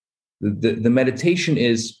 The meditation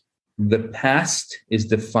is, the past is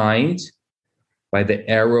defined by the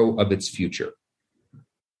arrow of its future.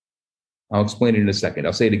 I'll explain it in a second.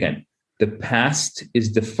 I'll say it again. the past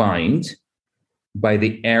is defined by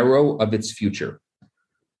the arrow of its future.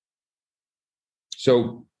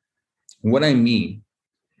 So what I mean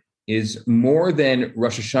is more than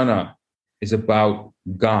Rosh Hashanah is about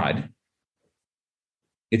God,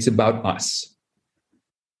 it's about us.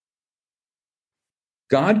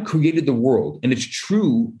 God created the world, and it's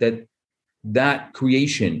true that that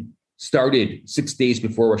creation started 6 days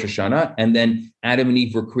before Rosh Hashanah, and then Adam and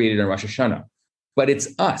Eve were created on Rosh Hashanah. But it's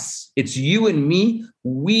us, it's you and me,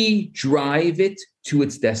 we drive it to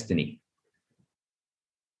its destiny.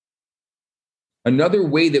 Another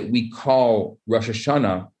way that we call Rosh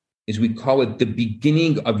Hashanah is we call it the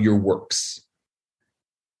beginning of your works.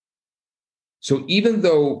 So even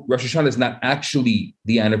though Rosh Hashanah is not actually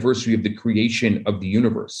the anniversary of the creation of the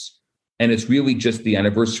universe, and it's really just the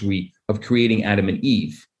anniversary of creating Adam and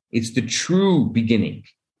Eve, it's the true beginning,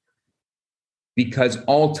 because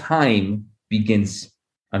all time begins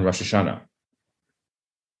on Rosh Hashanah.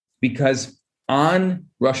 Because on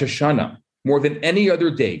Rosh Hashanah, more than any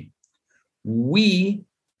other day, we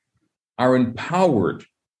are empowered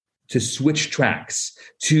to switch tracks,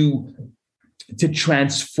 to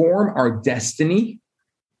transform our destiny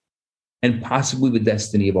and possibly the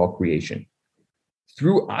destiny of all creation.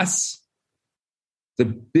 Through us, the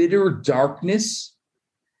bitter darkness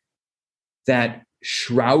that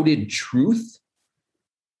shrouded truth,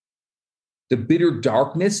 the bitter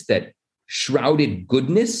darkness that shrouded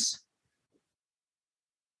goodness,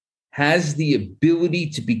 has the ability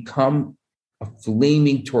to become a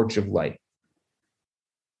flaming torch of light.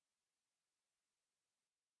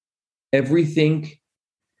 Everything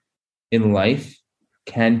in life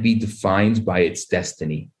can be defined by its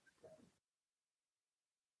destiny.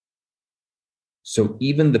 So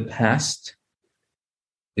even the past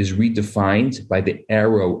is redefined by the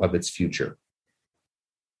arrow of its future.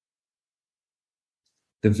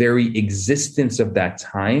 The very existence of that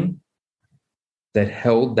time that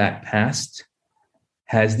held that past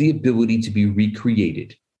has the ability to be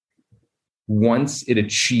recreated once it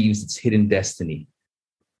achieves its hidden destiny.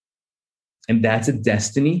 And that's a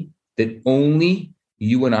destiny that only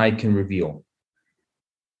you and I can reveal.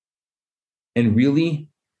 And really,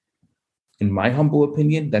 in my humble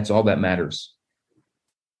opinion, that's all that matters.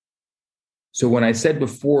 So when I said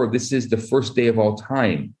before, this is the first day of all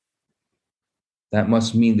time, that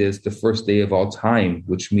must mean that it's the first day of all time,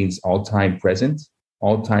 which means all time present,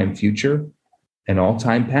 all time future, and all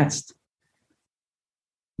time past.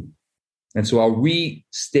 And so I'll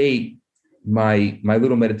restate my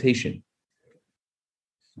little meditation.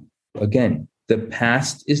 Again, the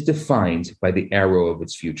past is defined by the arrow of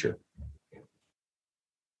its future,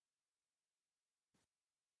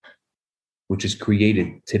 which is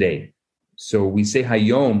created today. So we say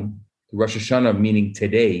Hayom, Rosh Hashanah, meaning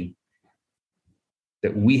today,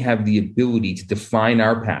 that we have the ability to define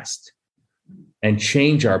our past and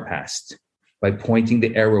change our past by pointing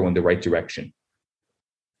the arrow in the right direction.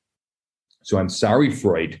 So I'm sorry,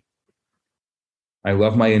 Freud. I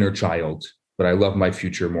love my inner child, but I love my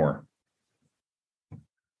future more.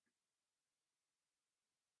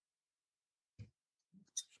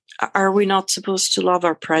 Are we not supposed to love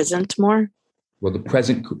our present more? Well, the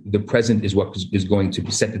present is what is going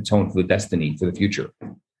to set the tone for the destiny for the future.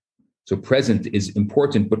 So present is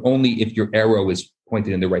important, but only if your arrow is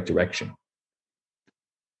pointed in the right direction.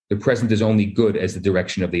 The present is only good as the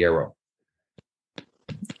direction of the arrow.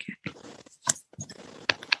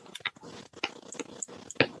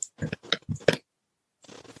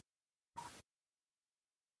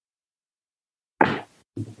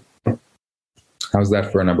 How's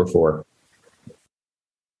that for a number 4?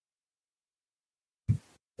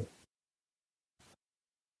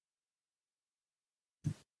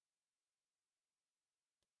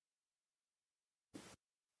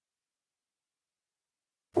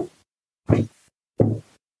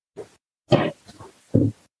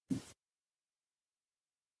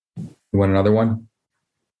 You want another one?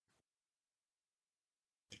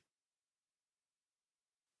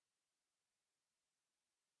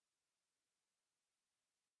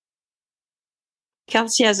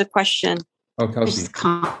 Kelsey has a question. Oh, Kelsey. Just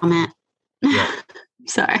comment. Yeah.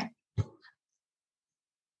 Sorry.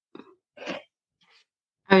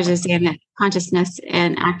 I was just saying that consciousness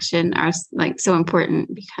and action are like so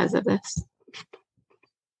important because of this.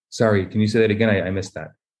 Sorry, can you say that again? I missed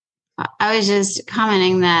that. I was just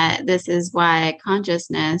commenting that this is why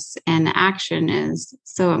consciousness and action is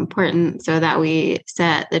so important, so that we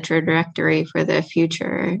set the trajectory for the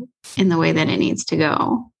future in the way that it needs to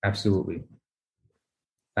go. Absolutely.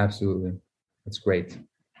 Absolutely. That's great.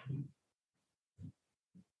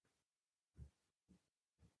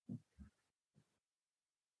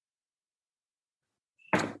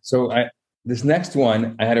 So this next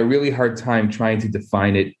one, I had a really hard time trying to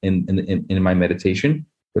define it in my meditation,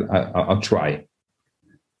 but I'll try.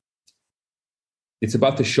 It's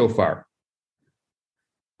about the shofar.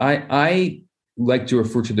 I like to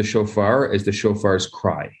refer to the shofar as the shofar's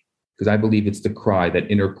cry, because I believe it's the cry,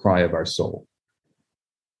 that inner cry of our soul.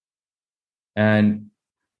 And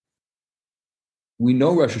we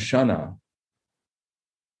know Rosh Hashanah,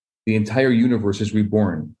 the entire universe is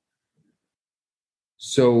reborn.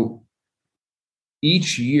 So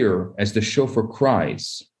each year, as the shofar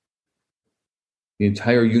cries, the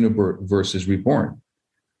entire universe is reborn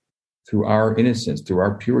through our innocence, through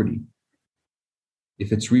our purity.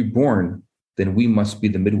 If it's reborn, then we must be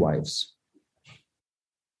the midwives.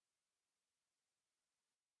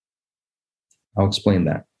 I'll explain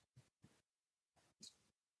that.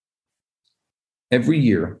 Every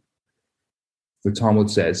year, the Talmud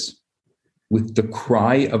says, with the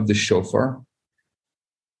cry of the shofar,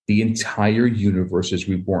 the entire universe is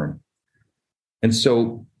reborn. And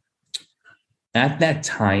so at that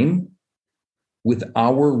time, with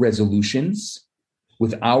our resolutions,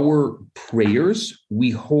 with our prayers, we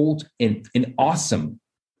hold an awesome,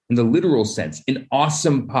 in the literal sense, an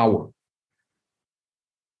awesome power.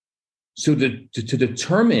 So to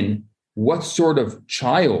determine what sort of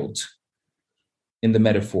child, in the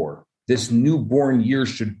metaphor, this newborn year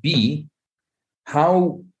should be,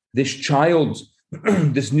 how this child,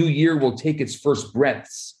 this new year will take its first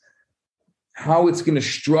breaths, how it's going to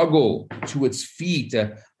struggle to its feet,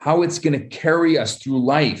 how it's going to carry us through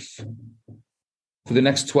life for the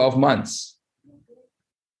next 12 months.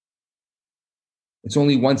 It's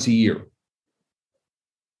only once a year.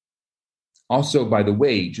 Also, by the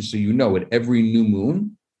way, just so you know, at every new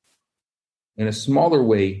moon, in a smaller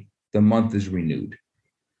way, the month is renewed.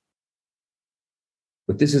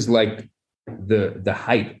 But this is like the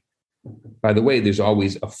height. By the way, there's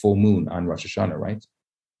always a full moon on Rosh Hashanah, right?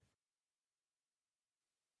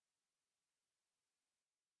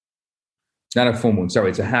 Not a full moon, sorry,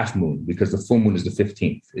 it's a half moon, because the full moon is the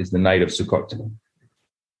 15th, is the night of Sukkot.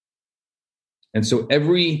 And so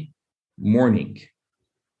every morning,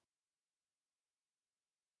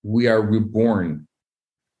 we are reborn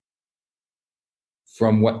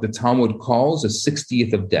from what the Talmud calls a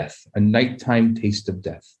 60th of death, a nighttime taste of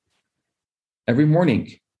death. Every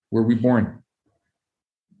morning, we're reborn.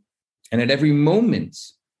 And at every moment,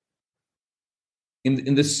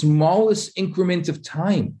 in the smallest increment of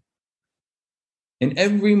time, in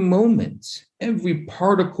every moment, every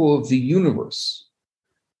particle of the universe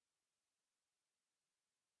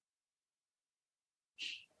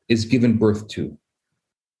is given birth to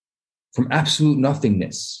from absolute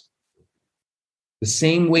nothingness. The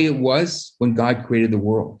same way it was when God created the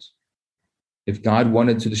world. If God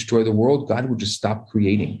wanted to destroy the world, God would just stop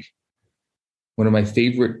creating. One of my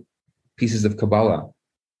favorite pieces of Kabbalah.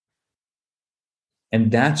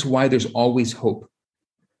 And that's why there's always hope.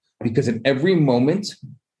 Because in every moment,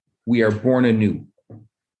 we are born anew.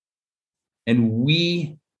 And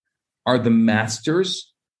we are the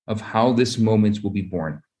masters of how this moment will be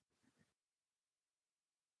born.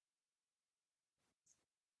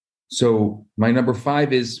 So my number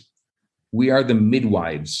 5 is, we are the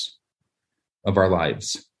midwives of our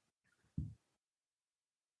lives.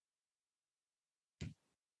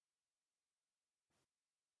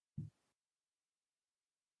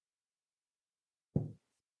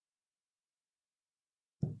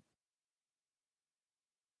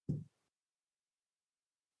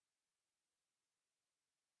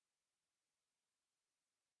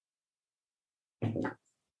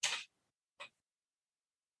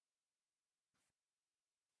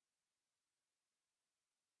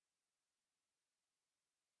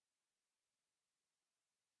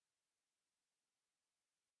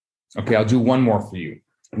 Okay, I'll do one more for you.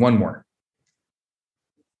 One more.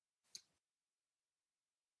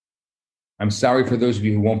 I'm sorry for those of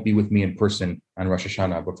you who won't be with me in person on Rosh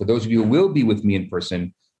Hashanah, but for those of you who will be with me in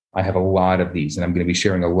person, I have a lot of these, and I'm going to be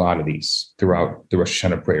sharing a lot of these throughout the Rosh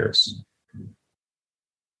Hashanah prayers.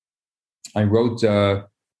 I wrote,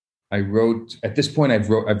 at this point, I've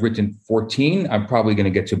written 14. I'm probably going to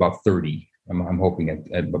get to about 30. I'm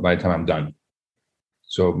hoping by the time I'm done.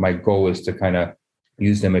 So my goal is to kind of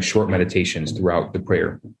use them as short meditations throughout the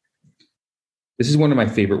prayer. This is one of my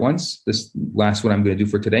favorite ones. This last one I'm going to do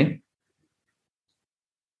for today.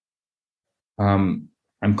 I'm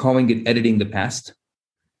calling it Editing the Past.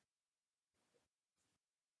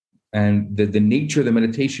 And the nature of the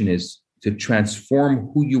meditation is to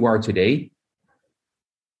transform who you are today,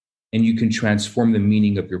 and you can transform the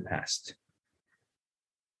meaning of your past.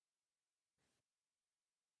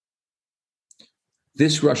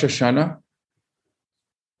 This Rosh Hashanah,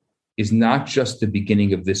 is not just the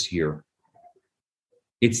beginning of this year.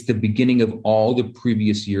 It's the beginning of all the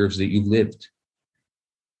previous years that you've lived.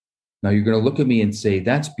 Now you're going to look at me and say,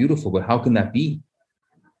 that's beautiful, but how can that be?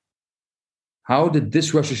 How did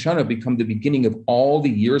this Rosh Hashanah become the beginning of all the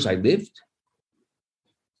years I lived?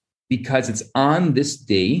 Because it's on this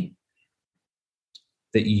day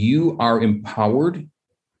that you are empowered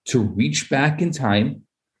to reach back in time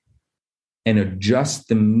and adjust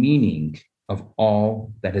the meaning of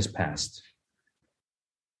all that has passed.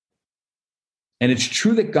 And it's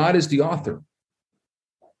true that God is the author,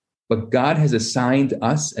 but God has assigned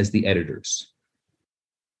us as the editors.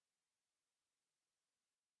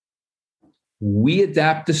 We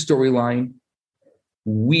adapt the storyline.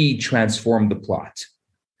 We transform the plot.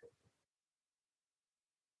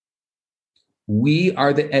 We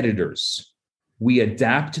are the editors. We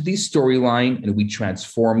adapt the storyline and we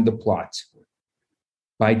transform the plot.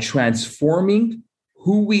 By transforming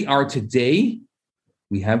who we are today,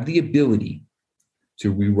 we have the ability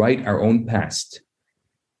to rewrite our own past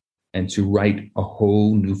and to write a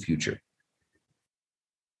whole new future.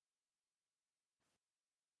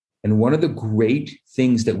 And one of the great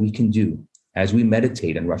things that we can do as we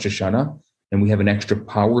meditate on Rosh Hashanah, and we have an extra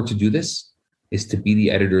power to do this, is to be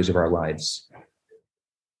the editors of our lives,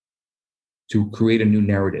 to create a new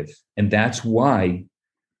narrative. And that's why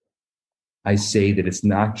I say that it's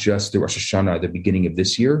not just the Rosh Hashanah at the beginning of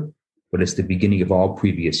this year, but it's the beginning of all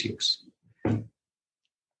previous years.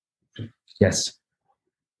 Yes.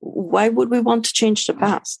 Why would we want to change the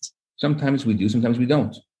past? Sometimes we do, sometimes we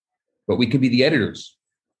don't. But we can be the editors.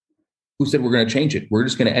 Who said we're going to change it? We're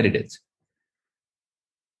just going to edit it.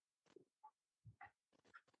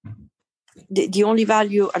 The only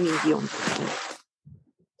value,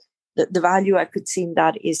 the value I could see in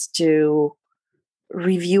that is to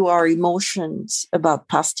review our emotions about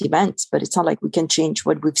past events, but it's not like we can change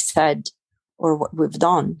what we've said or what we've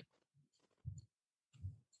done.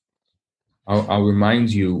 I'll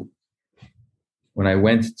remind you, when I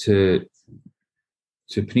went to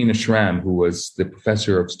Pnina Shram, who was the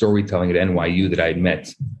professor of storytelling at NYU that I had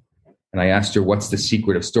met, and I asked her, what's the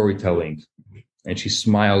secret of storytelling? And she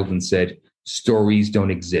smiled and said, stories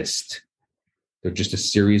don't exist. They're just a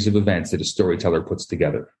series of events that a storyteller puts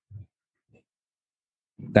together.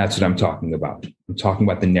 That's what I'm talking about. I'm talking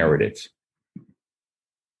about the narrative.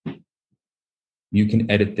 You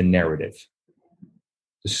can edit the narrative.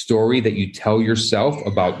 The story that you tell yourself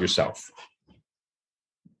about yourself.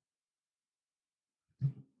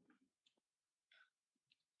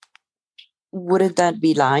 Wouldn't that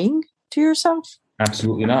be lying to yourself?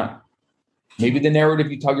 Absolutely not. Maybe the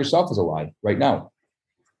narrative you tell yourself is a lie right now.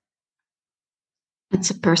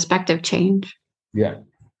 It's a perspective change. Yeah.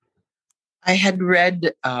 I had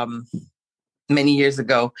read many years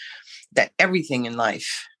ago that everything in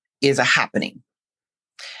life is a happening.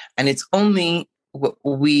 And it's only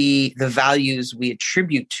the values we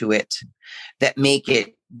attribute to it that make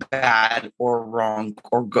it bad or wrong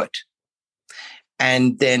or good.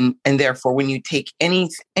 And therefore, when you take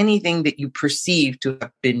anything that you perceive to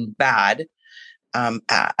have been bad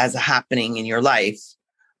as a happening in your life,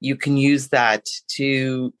 you can use that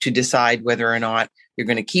to decide whether or not you're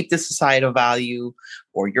going to keep the societal value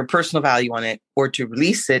or your personal value on it, or to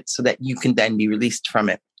release it so that you can then be released from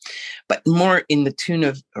it. But more in the tune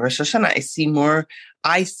of Rosh Hashanah,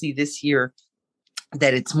 I see this year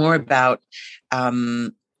that it's more about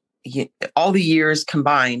all the years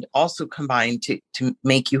combined to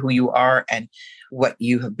make you who you are and what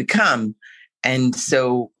you have become. And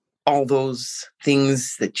so all those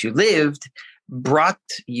things that you lived brought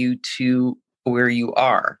you to where you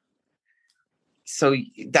are. So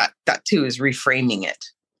that too is reframing it.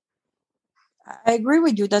 I agree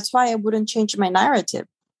with you. That's why I wouldn't change my narrative.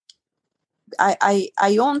 I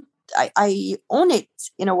own it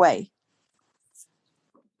in a way.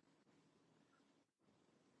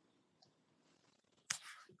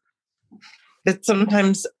 That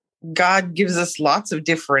sometimes God gives us lots of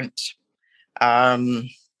different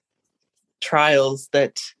trials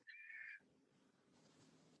that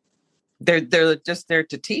they're just there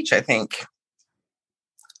to teach, I think.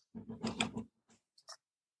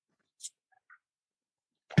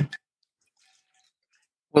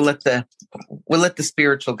 We'll let the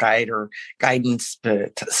spiritual guide or guidance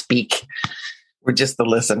to speak. We're just the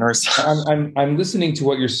listeners. I'm listening to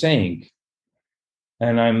what you're saying,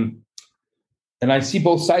 and I see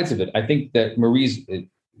both sides of it. I think that Marie's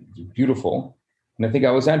beautiful, and I think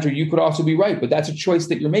Alessandra, you could also be right, but that's a choice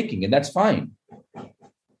that you're making, and that's fine.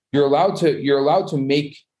 You're allowed to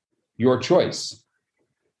make your choice,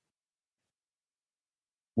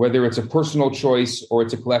 whether it's a personal choice or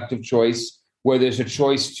it's a collective choice where there's a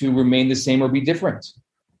choice to remain the same or be different.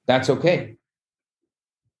 That's okay.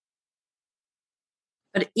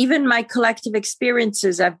 But even my collective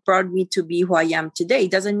experiences have brought me to be who I am today.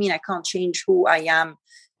 It doesn't mean I can't change who I am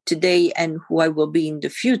today and who I will be in the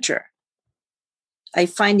future. I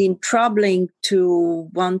find it troubling to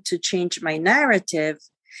want to change my narrative.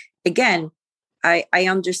 Again, I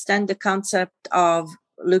understand the concept of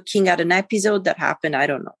looking at an episode that happened, I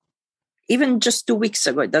don't know, even just 2 weeks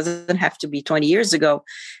ago. It doesn't have to be 20 years ago,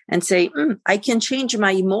 and say, I can change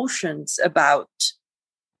my emotions about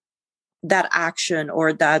that action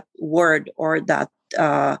or that word or that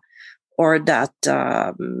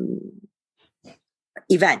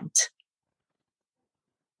event.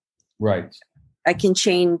 Right. I can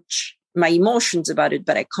change my emotions about it,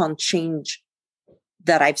 but I can't change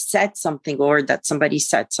that I've said something or that somebody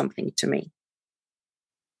said something to me.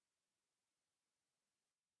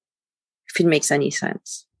 If it makes any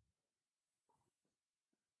sense.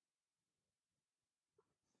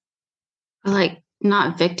 Like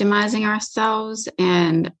not victimizing ourselves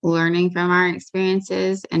and learning from our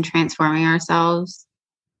experiences and transforming ourselves.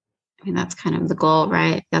 I mean, that's kind of the goal,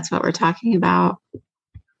 right? That's what we're talking about.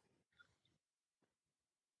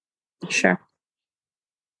 Sure.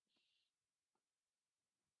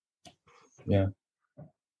 Yeah.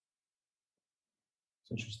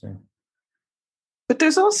 It's interesting. But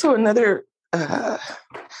there's also another,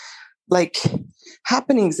 like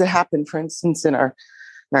happenings that happen, for instance, in our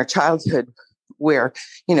childhood, where,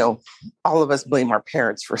 you know, all of us blame our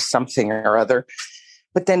parents for something or other.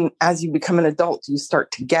 But then as you become an adult, you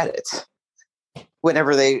start to get it.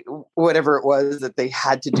 Whatever it was that they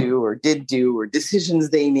had to do or did do or decisions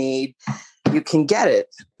they made, you can get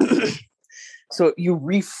it. So you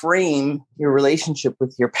reframe your relationship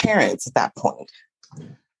with your parents at that point.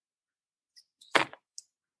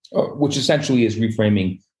 Which essentially is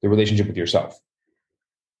reframing the relationship with yourself.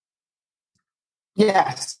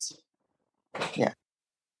 Yes. Yeah.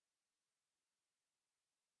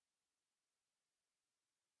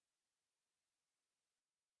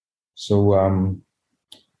 So,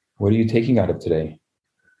 what are you taking out of today?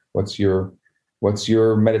 What's your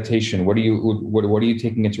meditation? What are you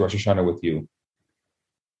taking into Rosh Hashanah with you?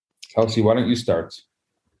 Kelsey, why don't you start?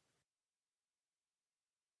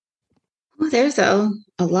 Well, there's a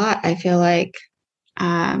lot, I feel like.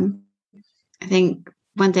 I think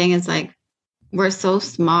one thing is like, we're so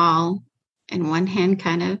small in one hand,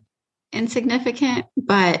 kind of insignificant,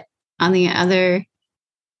 but on the other,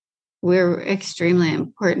 we're extremely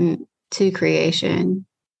important to creation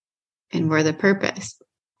and we're the purpose.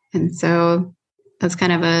 And so that's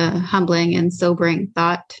kind of a humbling and sobering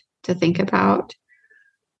thought to think about.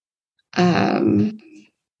 And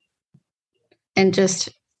just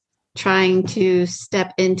trying to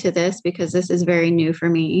step into this because this is very new for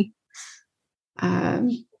me.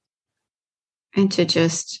 And to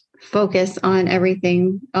just focus on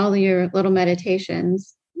everything, all your little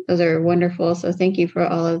meditations. Those are wonderful. So thank you for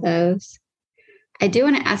all of those. I do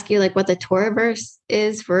want to ask you like what the Torah verse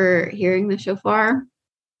is for hearing the shofar.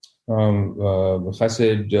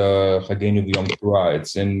 Chesed Chagenu V'Yom Teruah.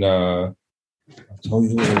 It's in, I'll tell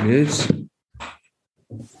you what it is.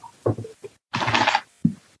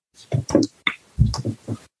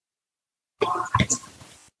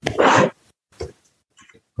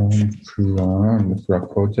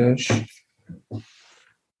 Kodesh. You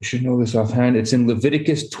should know this offhand. It's in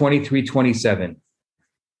Leviticus 23:27.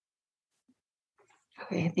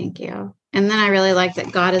 Okay, thank you. And then I really like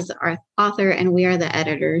that God is our author and we are the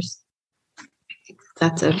editors.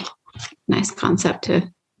 That's a nice concept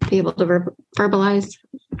to be able to verbalize.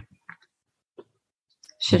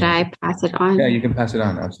 Should I pass it on? Yeah, you can pass it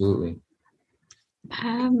on. Absolutely.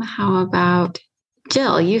 How about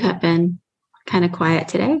Jill? You have been kind of quiet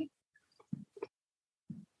today.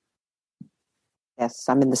 Yes,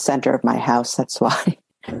 I'm in the center of my house. That's why.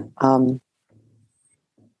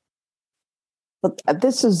 But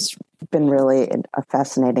this has been really a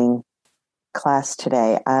fascinating class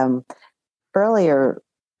today. Earlier,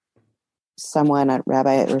 someone, a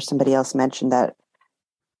rabbi or somebody else mentioned that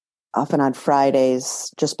often on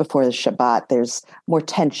Fridays, just before the Shabbat, there's more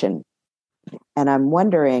tension. And I'm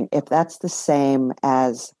wondering if that's the same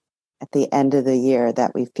as at the end of the year,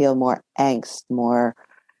 that we feel more angst, more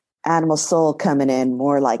animal soul coming in,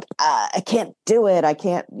 more like, I can't do it. I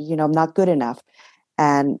can't, I'm not good enough.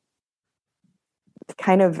 And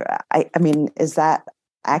kind of, I mean, is that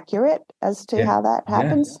accurate as to how that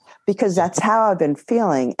happens? Yeah. Because that's how I've been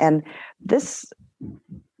feeling. And this,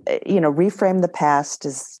 reframe the past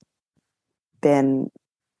has been,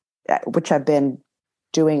 which I've been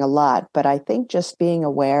doing a lot, but I think just being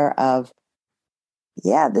aware of,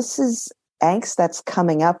 this is angst that's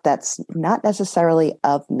coming up that's not necessarily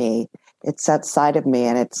of me. It's outside of me.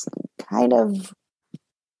 And it's kind of,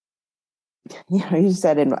 you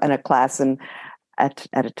said in a class and at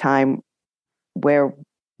a time where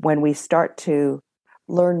when we start to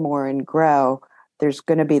learn more and grow, there's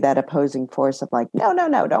going to be that opposing force of like, no,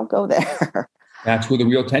 don't go there. That's where the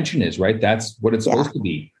real tension is, right? That's what it's supposed to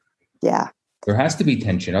be. Yeah. There has to be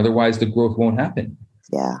tension. Otherwise, the growth won't happen.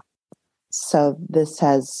 Yeah. So this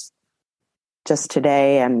has just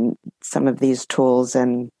today and some of these tools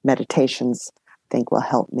and meditations, I think will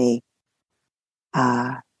help me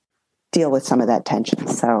deal with some of that tension.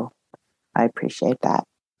 So I appreciate that.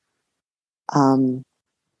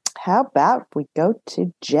 How about we go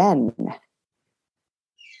to Jen?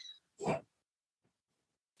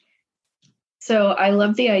 So I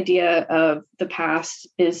love the idea of the past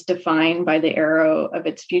is defined by the arrow of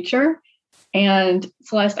its future. And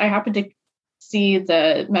Celeste, I happened to see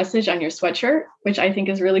the message on your sweatshirt, which I think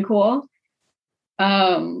is really cool.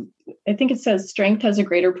 I think it says strength has a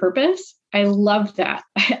greater purpose. I love that.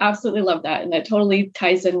 I absolutely love that. And that totally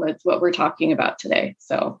ties in with what we're talking about today.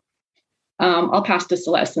 So I'll pass to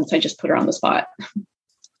Celeste since I just put her on the spot.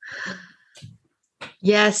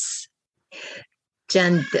 Yes.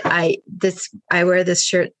 Jen, I wear this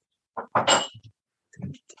shirt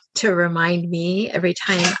to remind me every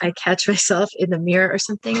time I catch myself in the mirror or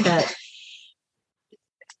something that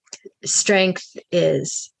strength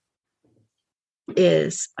is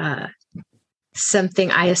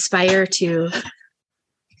something I aspire to,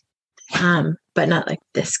 but not like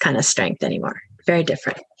this kind of strength anymore. Very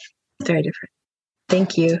different. Very different.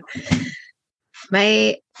 Thank you.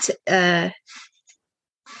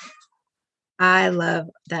 I love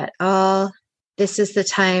that this is the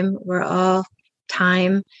time where all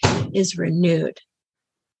time is renewed.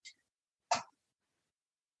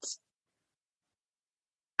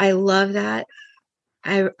 I love that.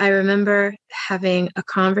 I remember having a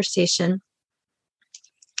conversation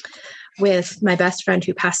with my best friend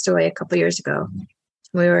who passed away a couple years ago.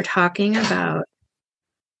 We were talking about,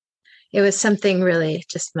 it was something really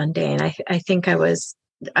just mundane. I think I was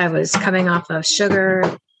coming off of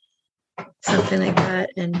sugar, something like that.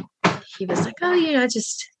 And he was like, oh,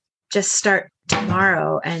 just start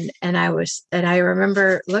tomorrow. And I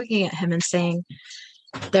remember looking at him and saying,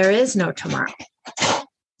 there is no tomorrow,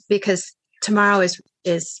 because tomorrow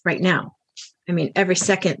is right now. I mean, every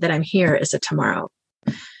second that I'm here is a tomorrow.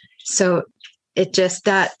 So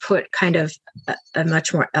that put kind of a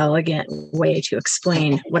much more elegant way to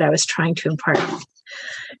explain what I was trying to impart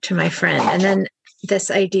to my friend. And then this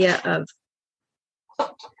idea of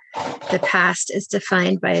the past is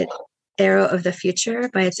defined by its arrow of the future.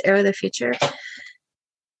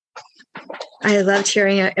 I loved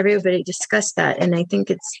hearing everybody discuss that. And I think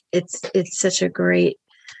it's such a great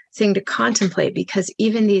thing to contemplate, because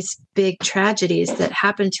even these big tragedies that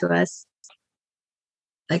happen to us,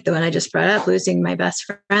 like the one I just brought up, losing my best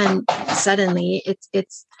friend suddenly,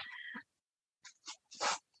 it's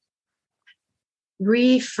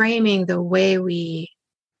reframing the way we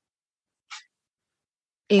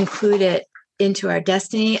include it into our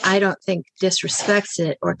destiny. I don't think disrespects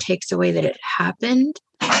it or takes away that it happened,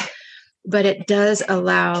 but it does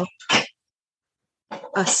allow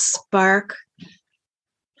a spark,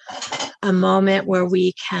 a moment where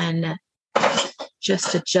we can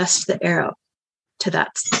just adjust the arrow to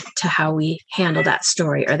how we handle that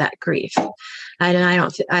story or that grief. And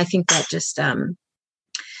I think that just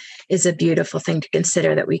is a beautiful thing to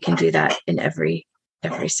consider, that we can do that in every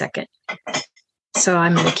second. So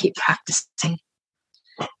I'm going to keep practicing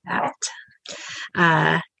that.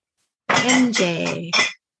 MJ.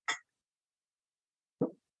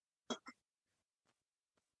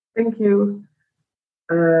 Thank you.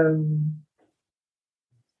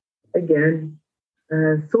 Again,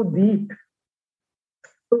 so deep,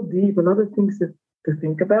 a lot of things to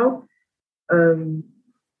think about. The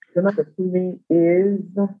matter to me is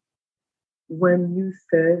when you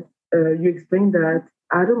said, you explained that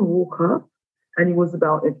Adam woke up and he was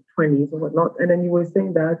about in 20s or whatnot, and then you were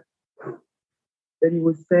saying that he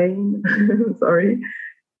was saying, sorry,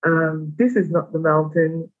 this is not the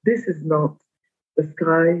mountain, this is not the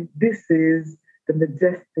sky, this is the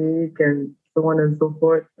majestic, and so on and so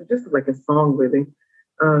forth. Just like a song, really.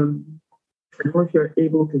 I don't know if you're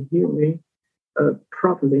able to hear me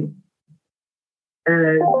properly.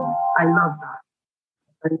 And I love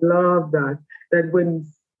that. That when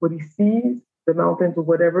he sees the mountains or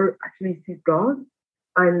whatever, actually sees God,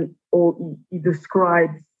 or he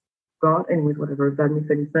describes God, anyways, whatever, if that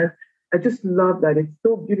makes any sense. I just love that. It's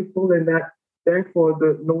so beautiful, and that therefore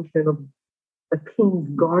the notion of a king's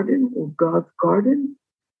garden or God's garden,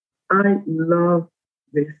 I love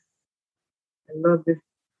this. I love this.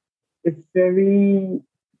 It's very,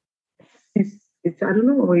 it's I don't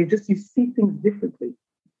know, you see things differently.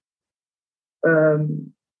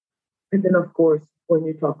 And then, of course, when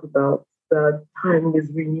you talk about that time is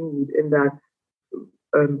renewed and that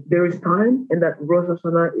there is time and that Rosh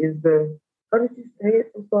Hashanah is the, how did you say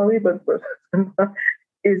it? I'm sorry, but Rosh Hashanah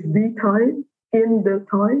is the time, in the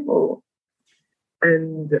time,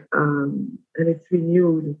 and it's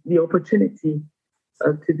renewed, the opportunity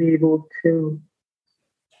to be able to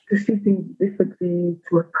see things differently,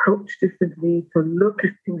 to approach differently, to look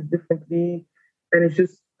at things differently. And it's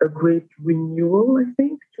just a great renewal, I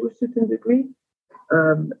think, to a certain degree.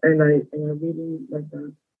 And I really like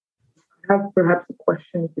that. I have perhaps a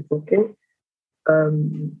question, if it's okay.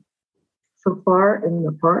 So far in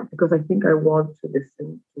the part, because I think I want to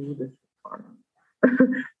listen to this part.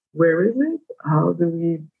 Where is it? How do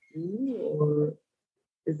we do? Or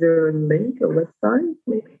is there a link, a website,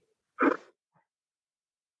 maybe?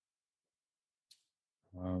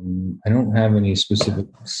 I don't have any specific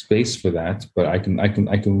space for that, but I can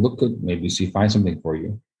look at, maybe find something for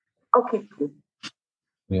you. Okay, cool.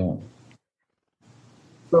 Yeah.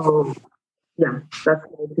 So, yeah, that's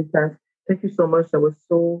what it is. Thank you so much. That was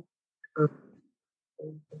so.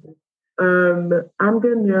 I'm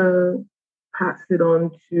gonna pass it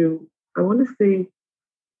on to, I want to say,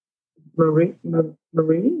 Marie.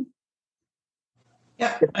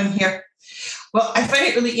 Yeah, I'm here. Well, I find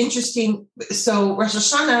it really interesting. So Rosh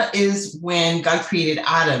Hashanah is when God created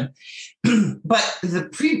Adam, but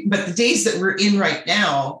the days that we're in right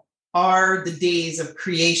now are the days of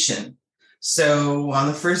creation. So on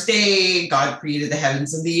the first day, God created the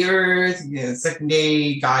heavens and the earth. The second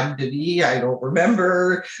day, God did I don't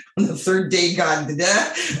remember. On the third day, God did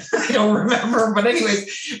that. I don't remember. But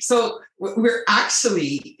anyways, so we're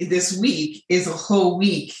actually, this week is a whole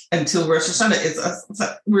week until Rosh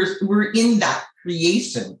Hashanah. We're in that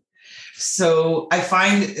creation. So I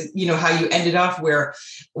find, how you ended off where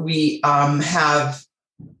we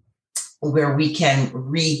where we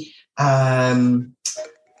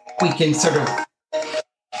can sort of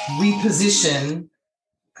reposition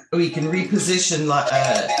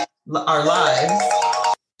our lives.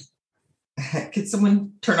 Could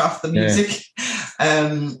someone turn off the music?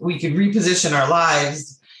 Yeah. We could reposition our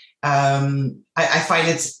lives. I find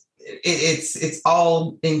it's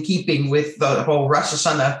all in keeping with the whole Rosh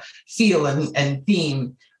Hashanah feel and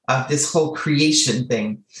theme of this whole creation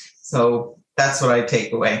thing. So that's what I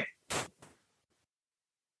take away.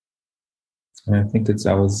 I think it's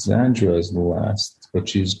Alexandra is the last, but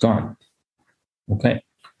she's gone. Okay.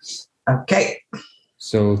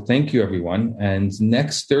 So thank you, everyone. And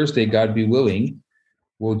next Thursday, God be willing,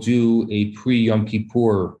 we'll do a pre-Yom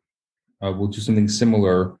Kippur. We'll do something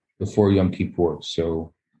similar before Yom Kippur.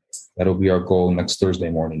 So that'll be our goal next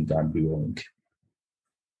Thursday morning, God be willing.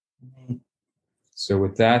 So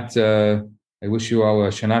with that, I wish you all a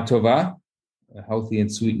Shana Tova, a healthy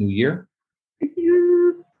and sweet new year.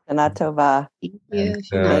 Shana Tova.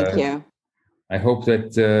 Thank you. I hope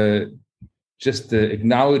that just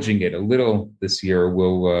acknowledging it a little this year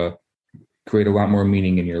will create a lot more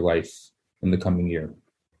meaning in your life in the coming year.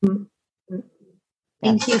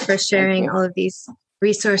 Thank you for sharing all of these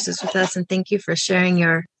resources with us, and thank you for sharing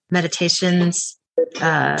your meditations.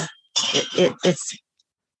 It's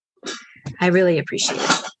I really appreciate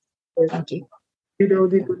it. Thank you.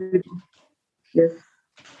 Yes.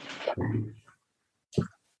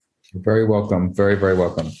 You're very welcome. Very, very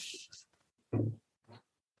welcome.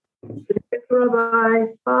 Bye.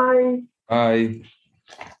 Bye. Bye.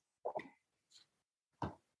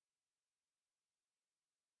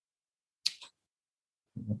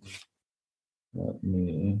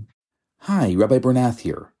 Hi, Rabbi Bernath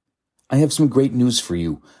here. I have some great news for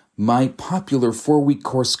you. My popular 4-week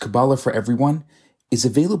course, Kabbalah for Everyone, is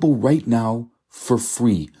available right now for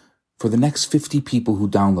free for the next 50 people who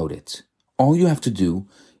download it. All you have to do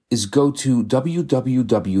is go to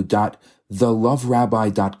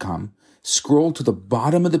www.theloverabbi.com, scroll to the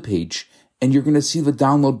bottom of the page, and you're going to see the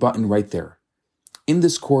download button right there. In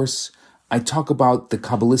this course, I talk about the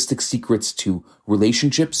Kabbalistic secrets to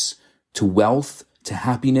relationships, to wealth, to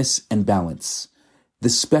happiness, and balance.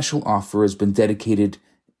 This special offer has been dedicated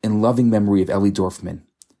in loving memory of Ellie Dorfman.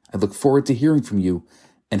 I look forward to hearing from you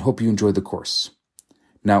and hope you enjoy the course.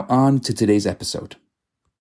 Now on to today's episode.